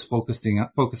 I was focusing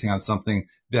on something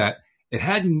that it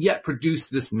hadn't yet produced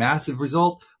this massive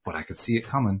result, but I could see it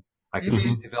coming. I could see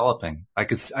it developing. I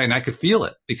could feel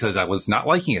it because I was not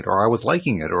liking it, or I was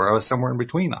liking it, or I was somewhere in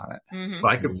between on it. But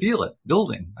I could feel it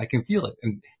building. I can feel it.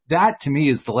 And that to me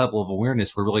is the level of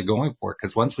awareness we're really going for.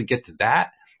 Because once we get to that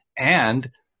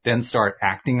and then start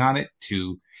acting on it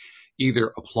to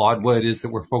either applaud what it is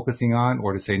that we're focusing on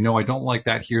or to say, no, I don't like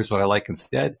that. Here's what I like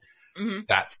instead.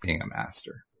 That's being a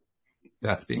master.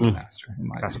 That's being a master in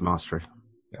my opinion. That's mastery.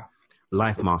 Yeah.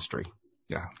 Life mastery.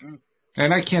 Yeah.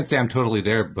 And I can't say I'm totally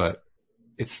there, but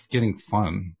it's getting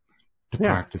fun to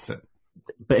practice it.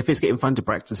 But if it's getting fun to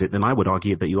practice it, then I would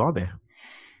argue that you are there.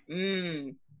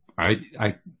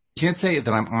 I can't say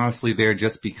that I'm honestly there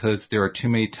just because there are too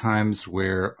many times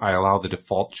where I allow the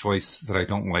default choice that I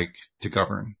don't like to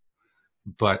govern.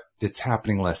 But it's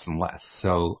happening less and less.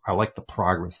 So I like the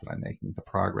progress that I'm making, the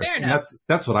progress. Fair and enough.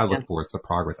 that's what I look for is the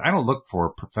progress. I don't look for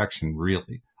perfection,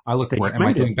 really. I look for, am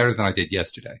I doing better than I did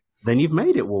yesterday? Then you've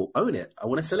made it, Walt. Own it. I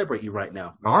want to celebrate you right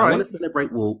now. All right. I want to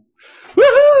celebrate Walt.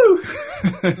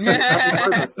 Woohoo!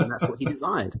 And that's what he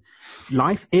desired.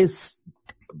 Life is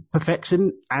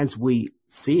perfection as we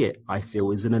see it, I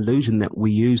feel, is an illusion that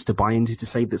we use to buy into to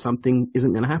say that something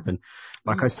isn't going to happen.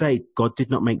 Like I say, God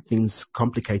did not make things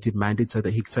complicated. Man did so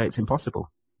that he could say it's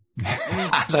impossible.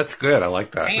 That's good. I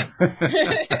like that.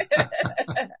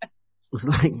 It's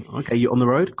like, okay, you're on the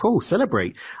road? Cool,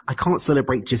 celebrate. I can't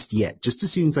celebrate just yet. Just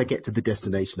as soon as I get to the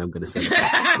destination, I'm going to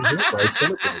celebrate.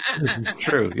 This is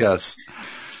true, yes.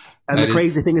 And the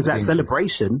crazy thing is that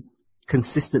celebration,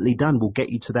 consistently done, will get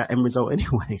you to that end result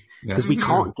anyway. Because we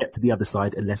can't get to the other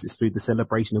side unless it's through the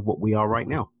celebration of what we are right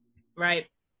now. Right.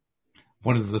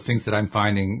 One of the things that I'm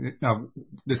finding, now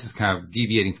this is kind of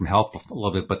deviating from health a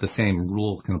little bit, but the same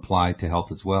rule can apply to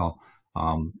health as well.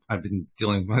 I've been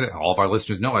dealing with, all of our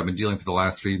listeners know, I've been dealing for the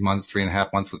last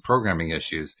 3.5 months with programming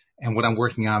issues. And what I'm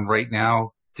working on right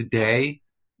now today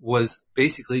was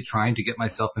basically trying to get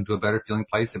myself into a better feeling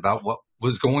place about what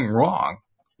was going wrong.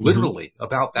 Literally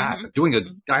about that, doing a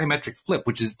diametric flip,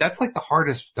 that's like the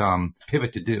hardest,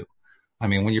 pivot to do. I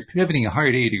mean, when you're pivoting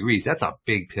 180 degrees, that's a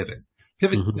big pivot.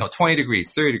 20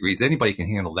 degrees, 30 degrees, anybody can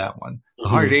handle that one.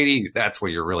 180, that's where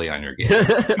you're really on your game.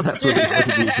 That's what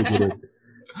it's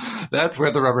That's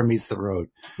where the rubber meets the road.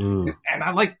 And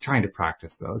I like trying to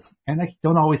practice those. And I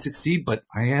don't always succeed, but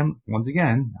I am, once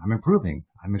again, I'm improving.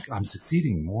 I'm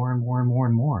succeeding more and more and more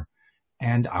and more.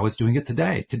 And I was doing it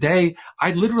today. Today,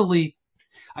 I literally,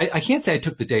 I can't say I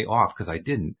took the day off because I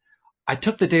didn't. I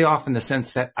took the day off in the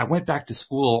sense that I went back to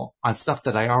school on stuff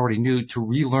that I already knew to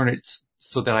relearn it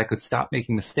so that I could stop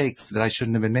making mistakes that I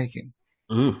shouldn't have been making.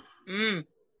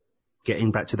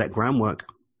 Getting back to that groundwork.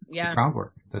 Yeah.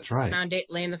 Groundwork. That's right.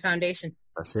 Laying the foundation.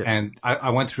 That's it. And I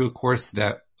went through a course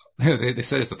that they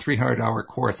said it's a 300-hour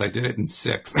course. I did it in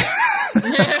 6.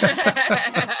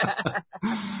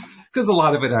 Because a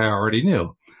lot of it I already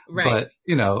knew. Right. But,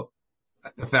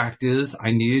 the fact is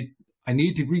I need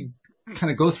to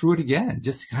kind of go through it again,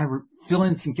 just to kind of fill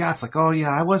in some gaps like, oh yeah,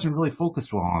 I wasn't really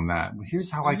focused well on that. Here's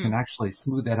how I can actually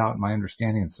smooth that out in my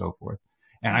understanding and so forth.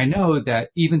 And I know that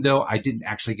even though I didn't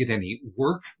actually get any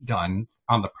work done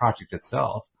on the project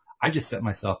itself, I just set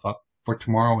myself up for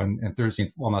tomorrow and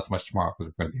Thursday. Well, not so much tomorrow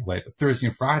because we're going to be late, but Thursday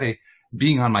and Friday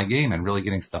being on my game and really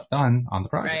getting stuff done on the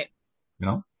project.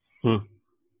 Right.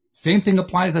 Same thing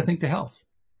applies, I think, to health.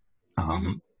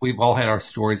 We've all had our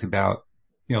stories about,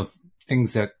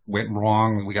 things that went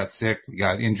wrong. We got sick, we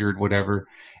got injured, whatever.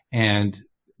 And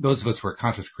those of us who are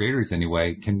conscious creators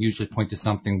anyway can usually point to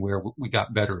something where we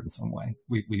got better in some way.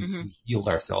 We healed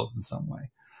ourselves in some way.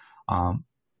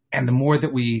 And the more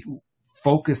that we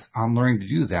focus on learning to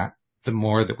do that, the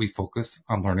more that we focus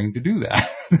on learning to do that.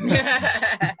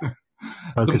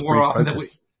 The more often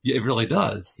that it really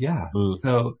does. Yeah.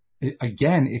 So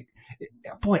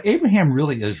boy, Abraham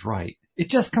really is right. It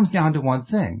just comes down to one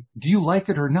thing. Do you like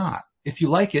it or not? If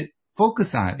you like it,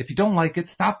 focus on it. If you don't like it,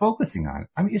 stop focusing on it.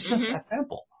 I mean, it's just that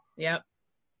simple. Yep.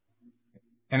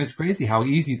 And it's crazy how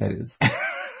easy that is.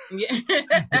 Yeah.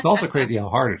 It's also crazy how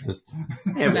hard it is.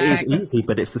 Yeah, it is easy,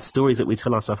 but it's the stories that we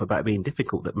tell ourselves about being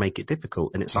difficult that make it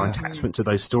difficult. And it's our attachment to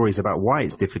those stories about why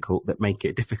it's difficult that make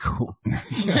it difficult.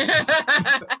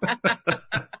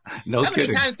 No How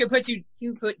kidding. many times can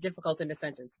you put difficult in a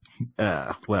sentence?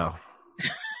 Well.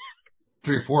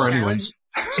 3 or 4 anyway.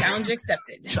 Challenge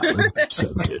accepted. Challenge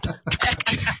accepted.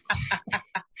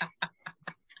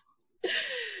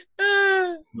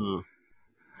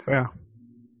 Yeah.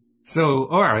 So,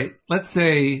 all right, let's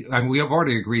say we have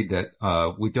already agreed that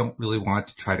we don't really want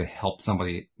to try to help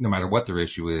somebody, no matter what their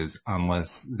issue is,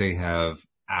 unless they have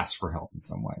asked for help in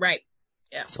some way. Right.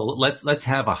 Yeah. So let's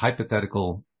have a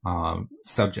hypothetical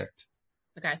subject.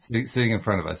 Okay. Sitting in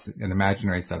front of us, an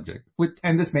imaginary subject.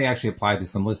 And this may actually apply to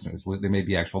some listeners. There may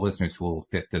be actual listeners who will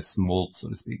fit this mold, so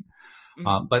to speak.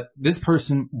 But this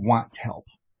person wants help.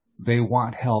 They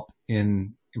want help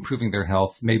in improving their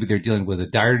health. Maybe they're dealing with a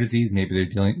dire disease. Maybe they're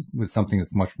dealing with something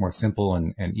that's much more simple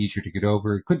and easier to get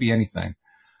over. It could be anything.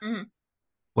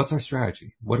 What's our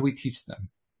strategy? What do we teach them?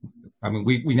 I mean,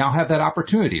 we now have that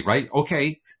opportunity, right?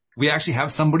 Okay. We actually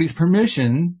have somebody's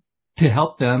permission to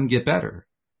help them get better.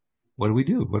 What do we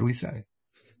do? What do we say?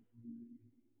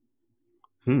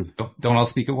 Don't all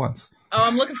speak at once. Oh,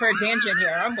 I'm looking for a tangent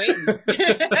here. I'm waiting.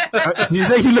 You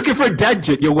say you're looking for a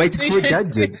tangent. You're waiting for a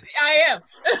tangent. I am.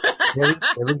 There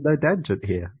is no tangent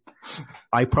here.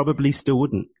 I probably still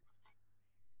wouldn't.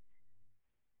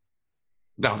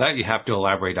 Now that you have to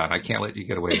elaborate on. I can't let you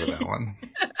get away with that one.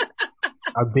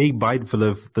 I'm being mindful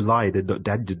of the line and not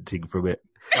tangenting from it.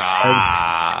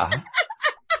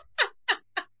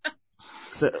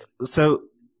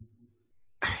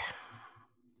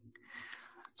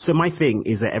 So my thing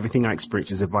is that everything I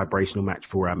experience is a vibrational match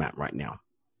for where I'm at right now.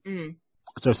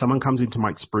 So if someone comes into my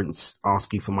experience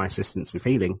asking for my assistance with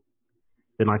healing,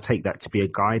 then I take that to be a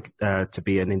guide, to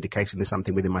be an indication there's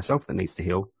something within myself that needs to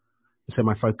heal. So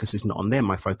my focus is not on them.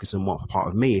 My focus on what part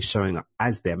of me is showing up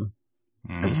as them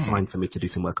as a sign for me to do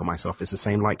some work on myself. It's the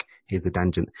same like, here's the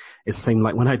tangent. It's the same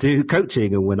like when I do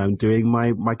coaching and when I'm doing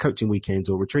my coaching weekends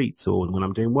or retreats or when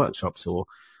I'm doing workshops or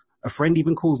a friend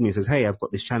even calls me and says, hey, I've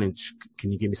got this challenge.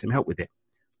 Can you give me some help with it?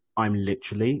 I'm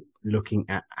literally looking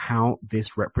at how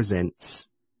this represents,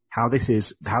 how this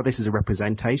is a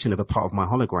representation of a part of my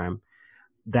hologram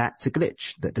that's a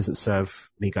glitch that doesn't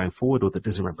serve me going forward or that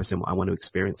doesn't represent what I want to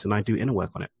experience. And I do inner work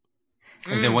on it.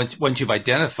 And then once you've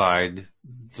identified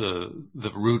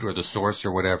the root or the source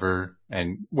or whatever,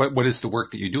 and what is the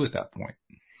work that you do at that point?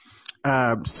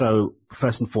 So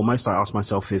first and foremost, I ask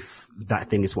myself if that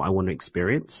thing is what I want to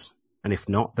experience. And if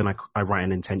not, then I write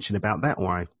an intention about that, or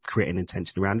I create an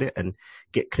intention around it and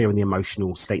get clear on the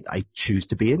emotional state that I choose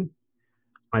to be in.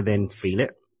 I then feel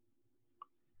it.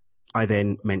 I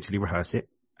then mentally rehearse it.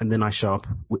 And then I show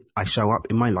up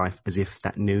in my life as if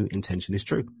that new intention is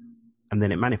true. And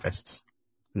then it manifests.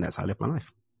 And that's how I live my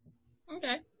life.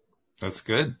 Okay. That's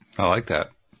good. I like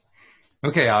that.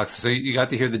 Okay, Alex, so you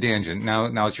got to hear the tangent.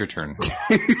 Now it's your turn.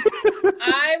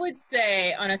 I would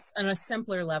say on a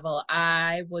simpler level,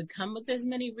 I would come with as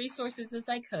many resources as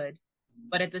I could,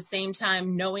 but at the same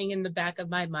time, knowing in the back of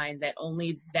my mind that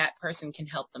only that person can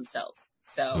help themselves.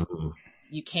 So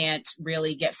you can't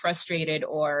really get frustrated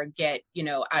or get,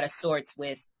 out of sorts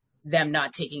with them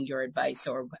not taking your advice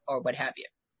or what have you.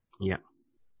 Yeah.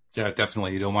 Yeah,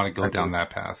 definitely. You don't want to go down that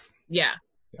path. Yeah.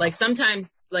 Like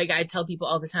sometimes, like I tell people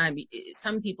all the time,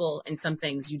 some people and some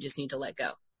things you just need to let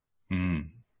go. Mm.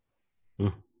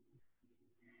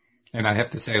 And I have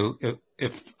to say,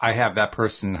 if I have that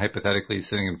person hypothetically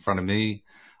sitting in front of me,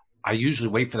 I usually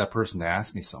wait for that person to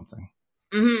ask me something.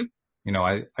 Mm-hmm. You know,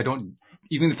 I don't,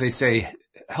 even if they say,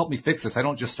 help me fix this, I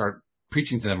don't just start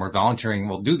preaching to them or volunteering,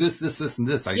 well, do this, this, this, and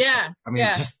this.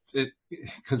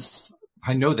 Because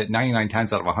I know that 99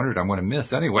 times out of 100, I'm going to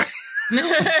miss anyway.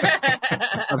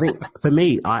 I think for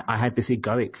me, I had this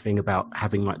egoic thing about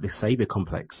having like this savior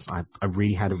complex. I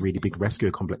really had a really big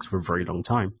rescuer complex for a very long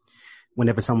time.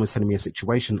 Whenever someone was telling me a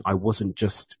situation, I wasn't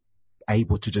just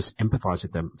able to just empathize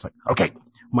with them. It's like, okay,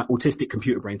 my autistic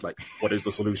computer brain's like, what is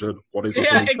the solution? What is the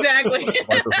solution? Exactly.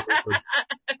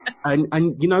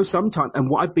 And you know, sometimes, and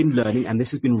what I've been learning, and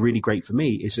this has been really great for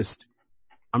me, is just,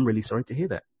 I'm really sorry to hear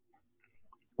that.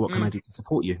 What can I do to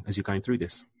support you as you're going through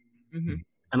this? Mm-hmm.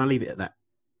 And I'll leave it at that.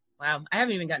 Wow. I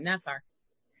haven't even gotten that far.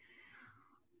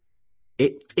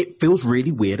 It feels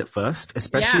really weird at first,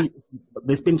 especially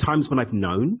there's been times when I've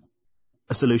known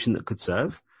a solution that could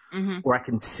serve, where I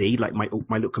can see like my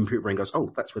little computer brain goes,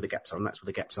 oh, that's where the gaps are and that's where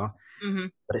the gaps are. Mm-hmm.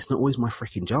 But it's not always my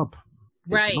freaking job.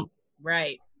 Right.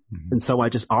 And so I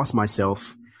just ask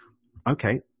myself,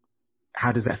 okay,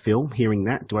 how does that feel hearing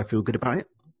that? Do I feel good about it?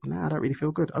 No, I don't really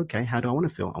feel good. Okay, how do I want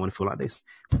to feel? I want to feel like this.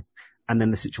 And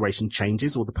then the situation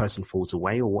changes or the person falls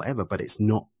away or whatever, but it's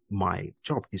not my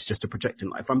job. It's just a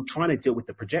projection. If I'm trying to deal with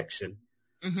the projection,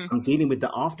 I'm dealing with the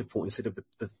afterthought instead of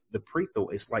the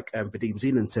pre-thought. It's like Vadim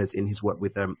Zeland says in his work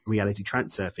with reality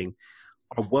transurfing,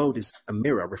 our world is a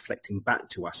mirror reflecting back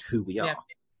to us who we are.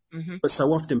 Mm-hmm. But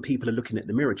so often people are looking at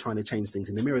the mirror, trying to change things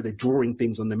in the mirror. They're drawing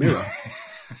things on the mirror.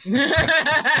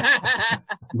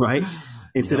 Right?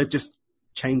 Instead of just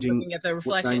changing at the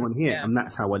reflection. What's going on here. Yeah. And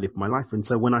that's how I live my life. And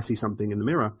so when I see something in the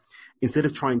mirror, instead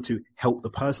of trying to help the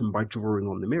person by drawing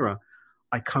on the mirror,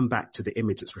 I come back to the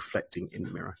image that's reflecting in the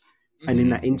mirror. Mm-hmm. And in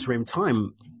that interim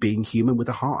time, being human with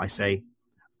a heart, I say,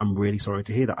 I'm really sorry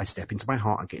to hear that. I step into my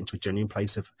heart. I get into a genuine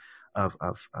place of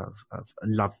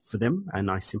love for them. And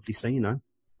I simply say, you know,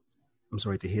 I'm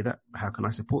sorry to hear that. How can I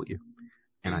support you?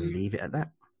 And I leave it at that.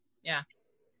 Yeah.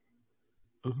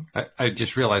 Mm-hmm. I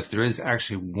just realized there is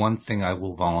actually one thing I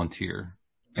will volunteer.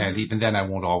 And even then I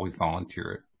won't always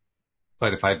volunteer it.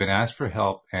 But if I've been asked for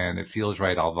help and it feels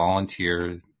right, I'll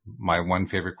volunteer my one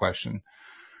favorite question.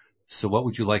 So what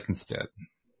would you like instead?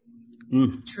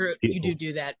 True. Beautiful. You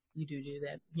do that. You do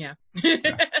that. Yeah.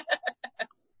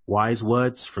 Wise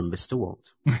words from Mr.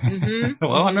 Walt.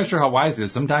 Well, I'm not sure how wise it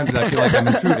is. Sometimes I feel like I'm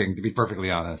intruding, to be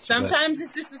perfectly honest. Sometimes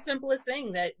it's just the simplest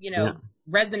thing that, you know,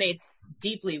 resonates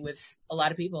deeply with a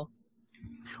lot of people.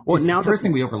 Well, it's now the first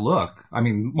thing we overlook. I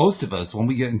mean, most of us, when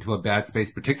we get into a bad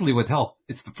space, particularly with health,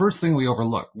 it's the first thing we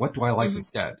overlook. What do I like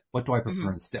instead? What do I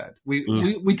prefer instead? We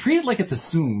treat it like it's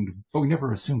assumed, but we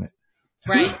never assume it.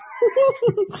 Right.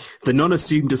 The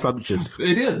non-assumed assumption.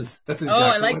 It is. That's exactly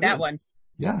I like that one.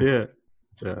 Yeah.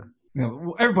 You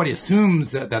know, everybody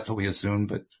assumes that that's what we assume,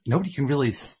 but nobody can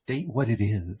really state what it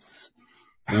is.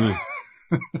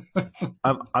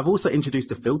 I've also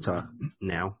introduced a filter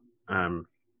now, and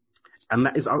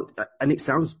that is, and it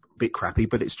sounds a bit crappy,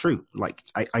 but it's true. Like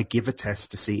I give a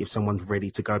test to see if someone's ready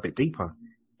to go a bit deeper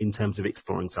in terms of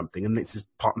exploring something, and this is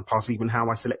part and parcel even how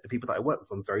I select the people that I work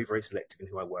with. I'm very, very selective in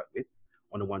who I work with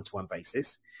on a one-to-one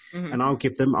basis, and I'll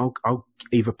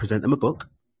either present them a book,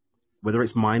 whether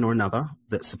it's mine or another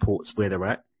that supports where they're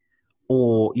at,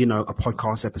 or, you know, a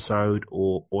podcast episode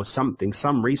or something,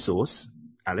 some resource,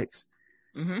 Alex.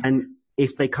 And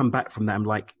if they come back from that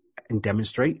and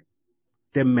demonstrate,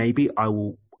 then maybe I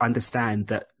will understand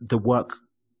that the work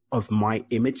of my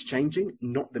image changing,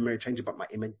 not the mirror changing, but my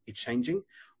image changing,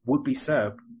 would be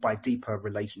served by deeper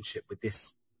relationship with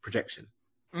this projection.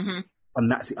 And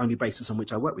that's the only basis on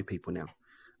which I work with people now.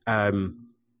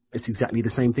 It's exactly the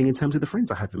same thing in terms of the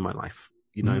friends I have in my life.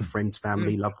 You know, friends,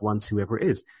 family, loved ones, whoever it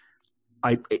is.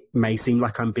 It may seem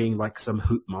like I'm being like some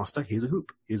hoop master. Here's a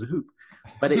hoop.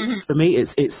 But it's, for me,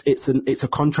 it's a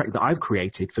contract that I've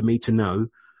created for me to know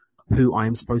who I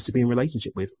am supposed to be in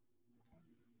relationship with.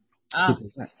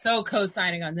 So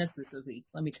co-signing on this week,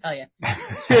 let me tell you.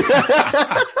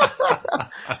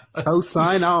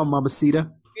 Co-sign,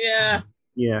 mamacita.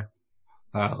 Yeah.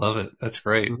 I love it. That's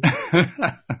great.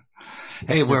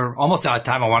 Hey, we're almost out of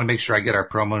time. I want to make sure I get our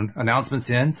promo announcements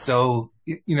in. So,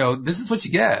 you know, this is what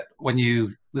you get when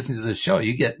you listen to the show.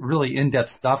 You get really in-depth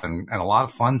stuff and a lot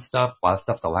of fun stuff, a lot of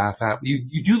stuff to laugh at.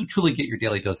 You do truly get your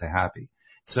daily dose of happy.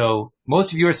 So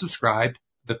most of you are subscribed.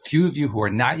 The few of you who are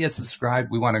not yet subscribed,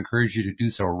 we want to encourage you to do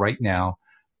so right now.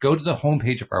 Go to the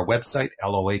homepage of our website,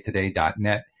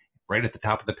 loatoday.net. right at the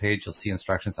top of the page, you'll see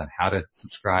instructions on how to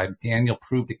subscribe. Daniel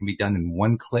proved it can be done in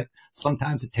one click.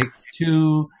 Sometimes it takes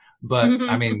two, but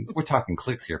I mean, we're talking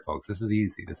clicks here, folks. This is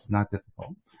easy. This is not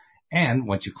difficult. And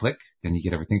once you click, then you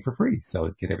get everything for free.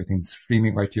 So get everything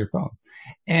streaming right to your phone.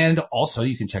 And also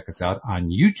you can check us out on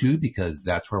YouTube because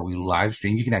that's where we live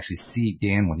stream. You can actually see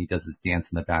Dan when he does his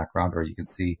dance in the background, or you can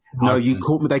see. No, you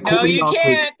caught me. They caught me last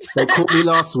week. They caught me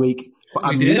last week. But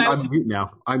I'm mute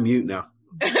now. I'm mute now.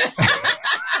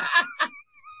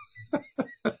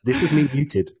 This is me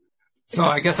muted. So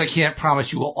I guess I can't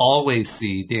promise you will always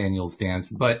see Daniel's dance,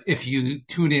 but if you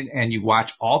tune in and you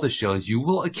watch all the shows, you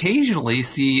will occasionally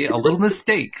see a little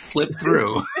mistake slip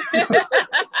through.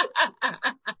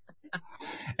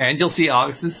 And you'll see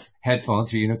Alex's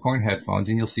headphones, your unicorn headphones,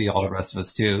 and you'll see all the rest of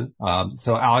us too.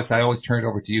 So Alex, I always turn it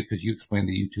over to you because you explain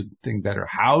the YouTube thing better.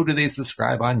 How do they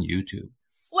subscribe on YouTube?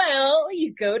 Well,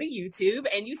 you go to YouTube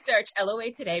and you search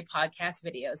LOA Today podcast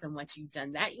videos. And once you've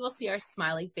done that, you will see our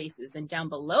smiling faces. And down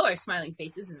below our smiling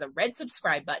faces is a red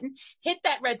subscribe button. Hit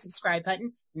that red subscribe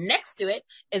button. Next to it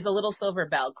is a little silver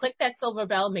bell. Click that silver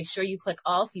bell. Make sure you click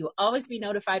all so you will always be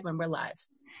notified when we're live.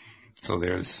 So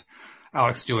there's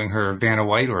Alex doing her Vanna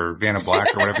White or Vanna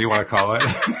Black or whatever you want to call it.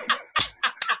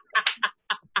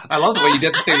 I love the way you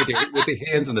did the thing with the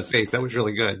hands in the face. That was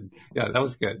really good. Yeah, that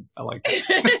was good. I like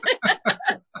it.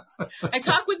 I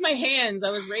talk with my hands.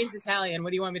 I was raised Italian. What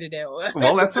do you want me to do?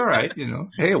 Well, that's all right. You know,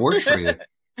 hey, it works for you.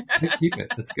 Keep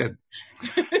it. That's good.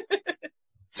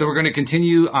 So we're going to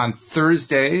continue on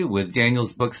Thursday with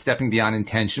Daniel's book, Stepping Beyond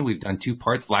Intention. We've done 2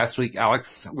 parts. Last week,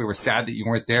 Alex, we were sad that you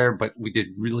weren't there, but we did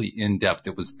really in-depth.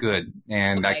 It was good.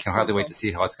 And I can hardly wait to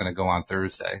see how it's going to go on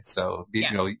Thursday. So,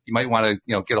 you know, you might want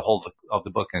to, get a hold of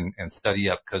the book and study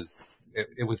up because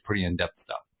it was pretty in-depth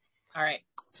stuff. All right.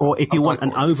 Or if you want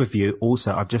an overview,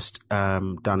 also, I've just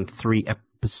done 3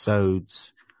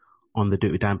 episodes on the Do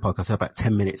It With Dan podcast, so about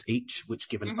 10 minutes each, which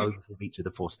give an overview of each of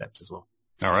the 4 steps as well.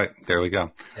 All right, there we go.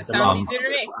 That sounds easy to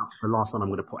me. The last one I'm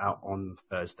going to put out on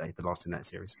Thursday, the last in that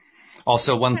series.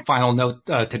 Also, one final note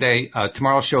today.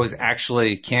 Tomorrow's show is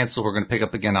actually canceled. We're going to pick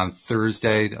up again on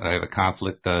Thursday. I have a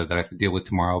conflict that I have to deal with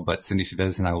tomorrow, but Cindy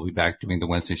Chavez and I will be back doing the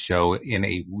Wednesday show in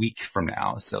a week from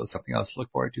now. So something else to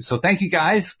look forward to. So thank you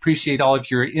guys. Appreciate all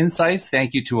of your insights.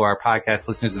 Thank you to our podcast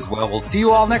listeners as well. We'll see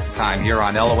you all next time here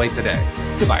on LOA Today.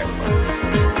 Goodbye, everybody.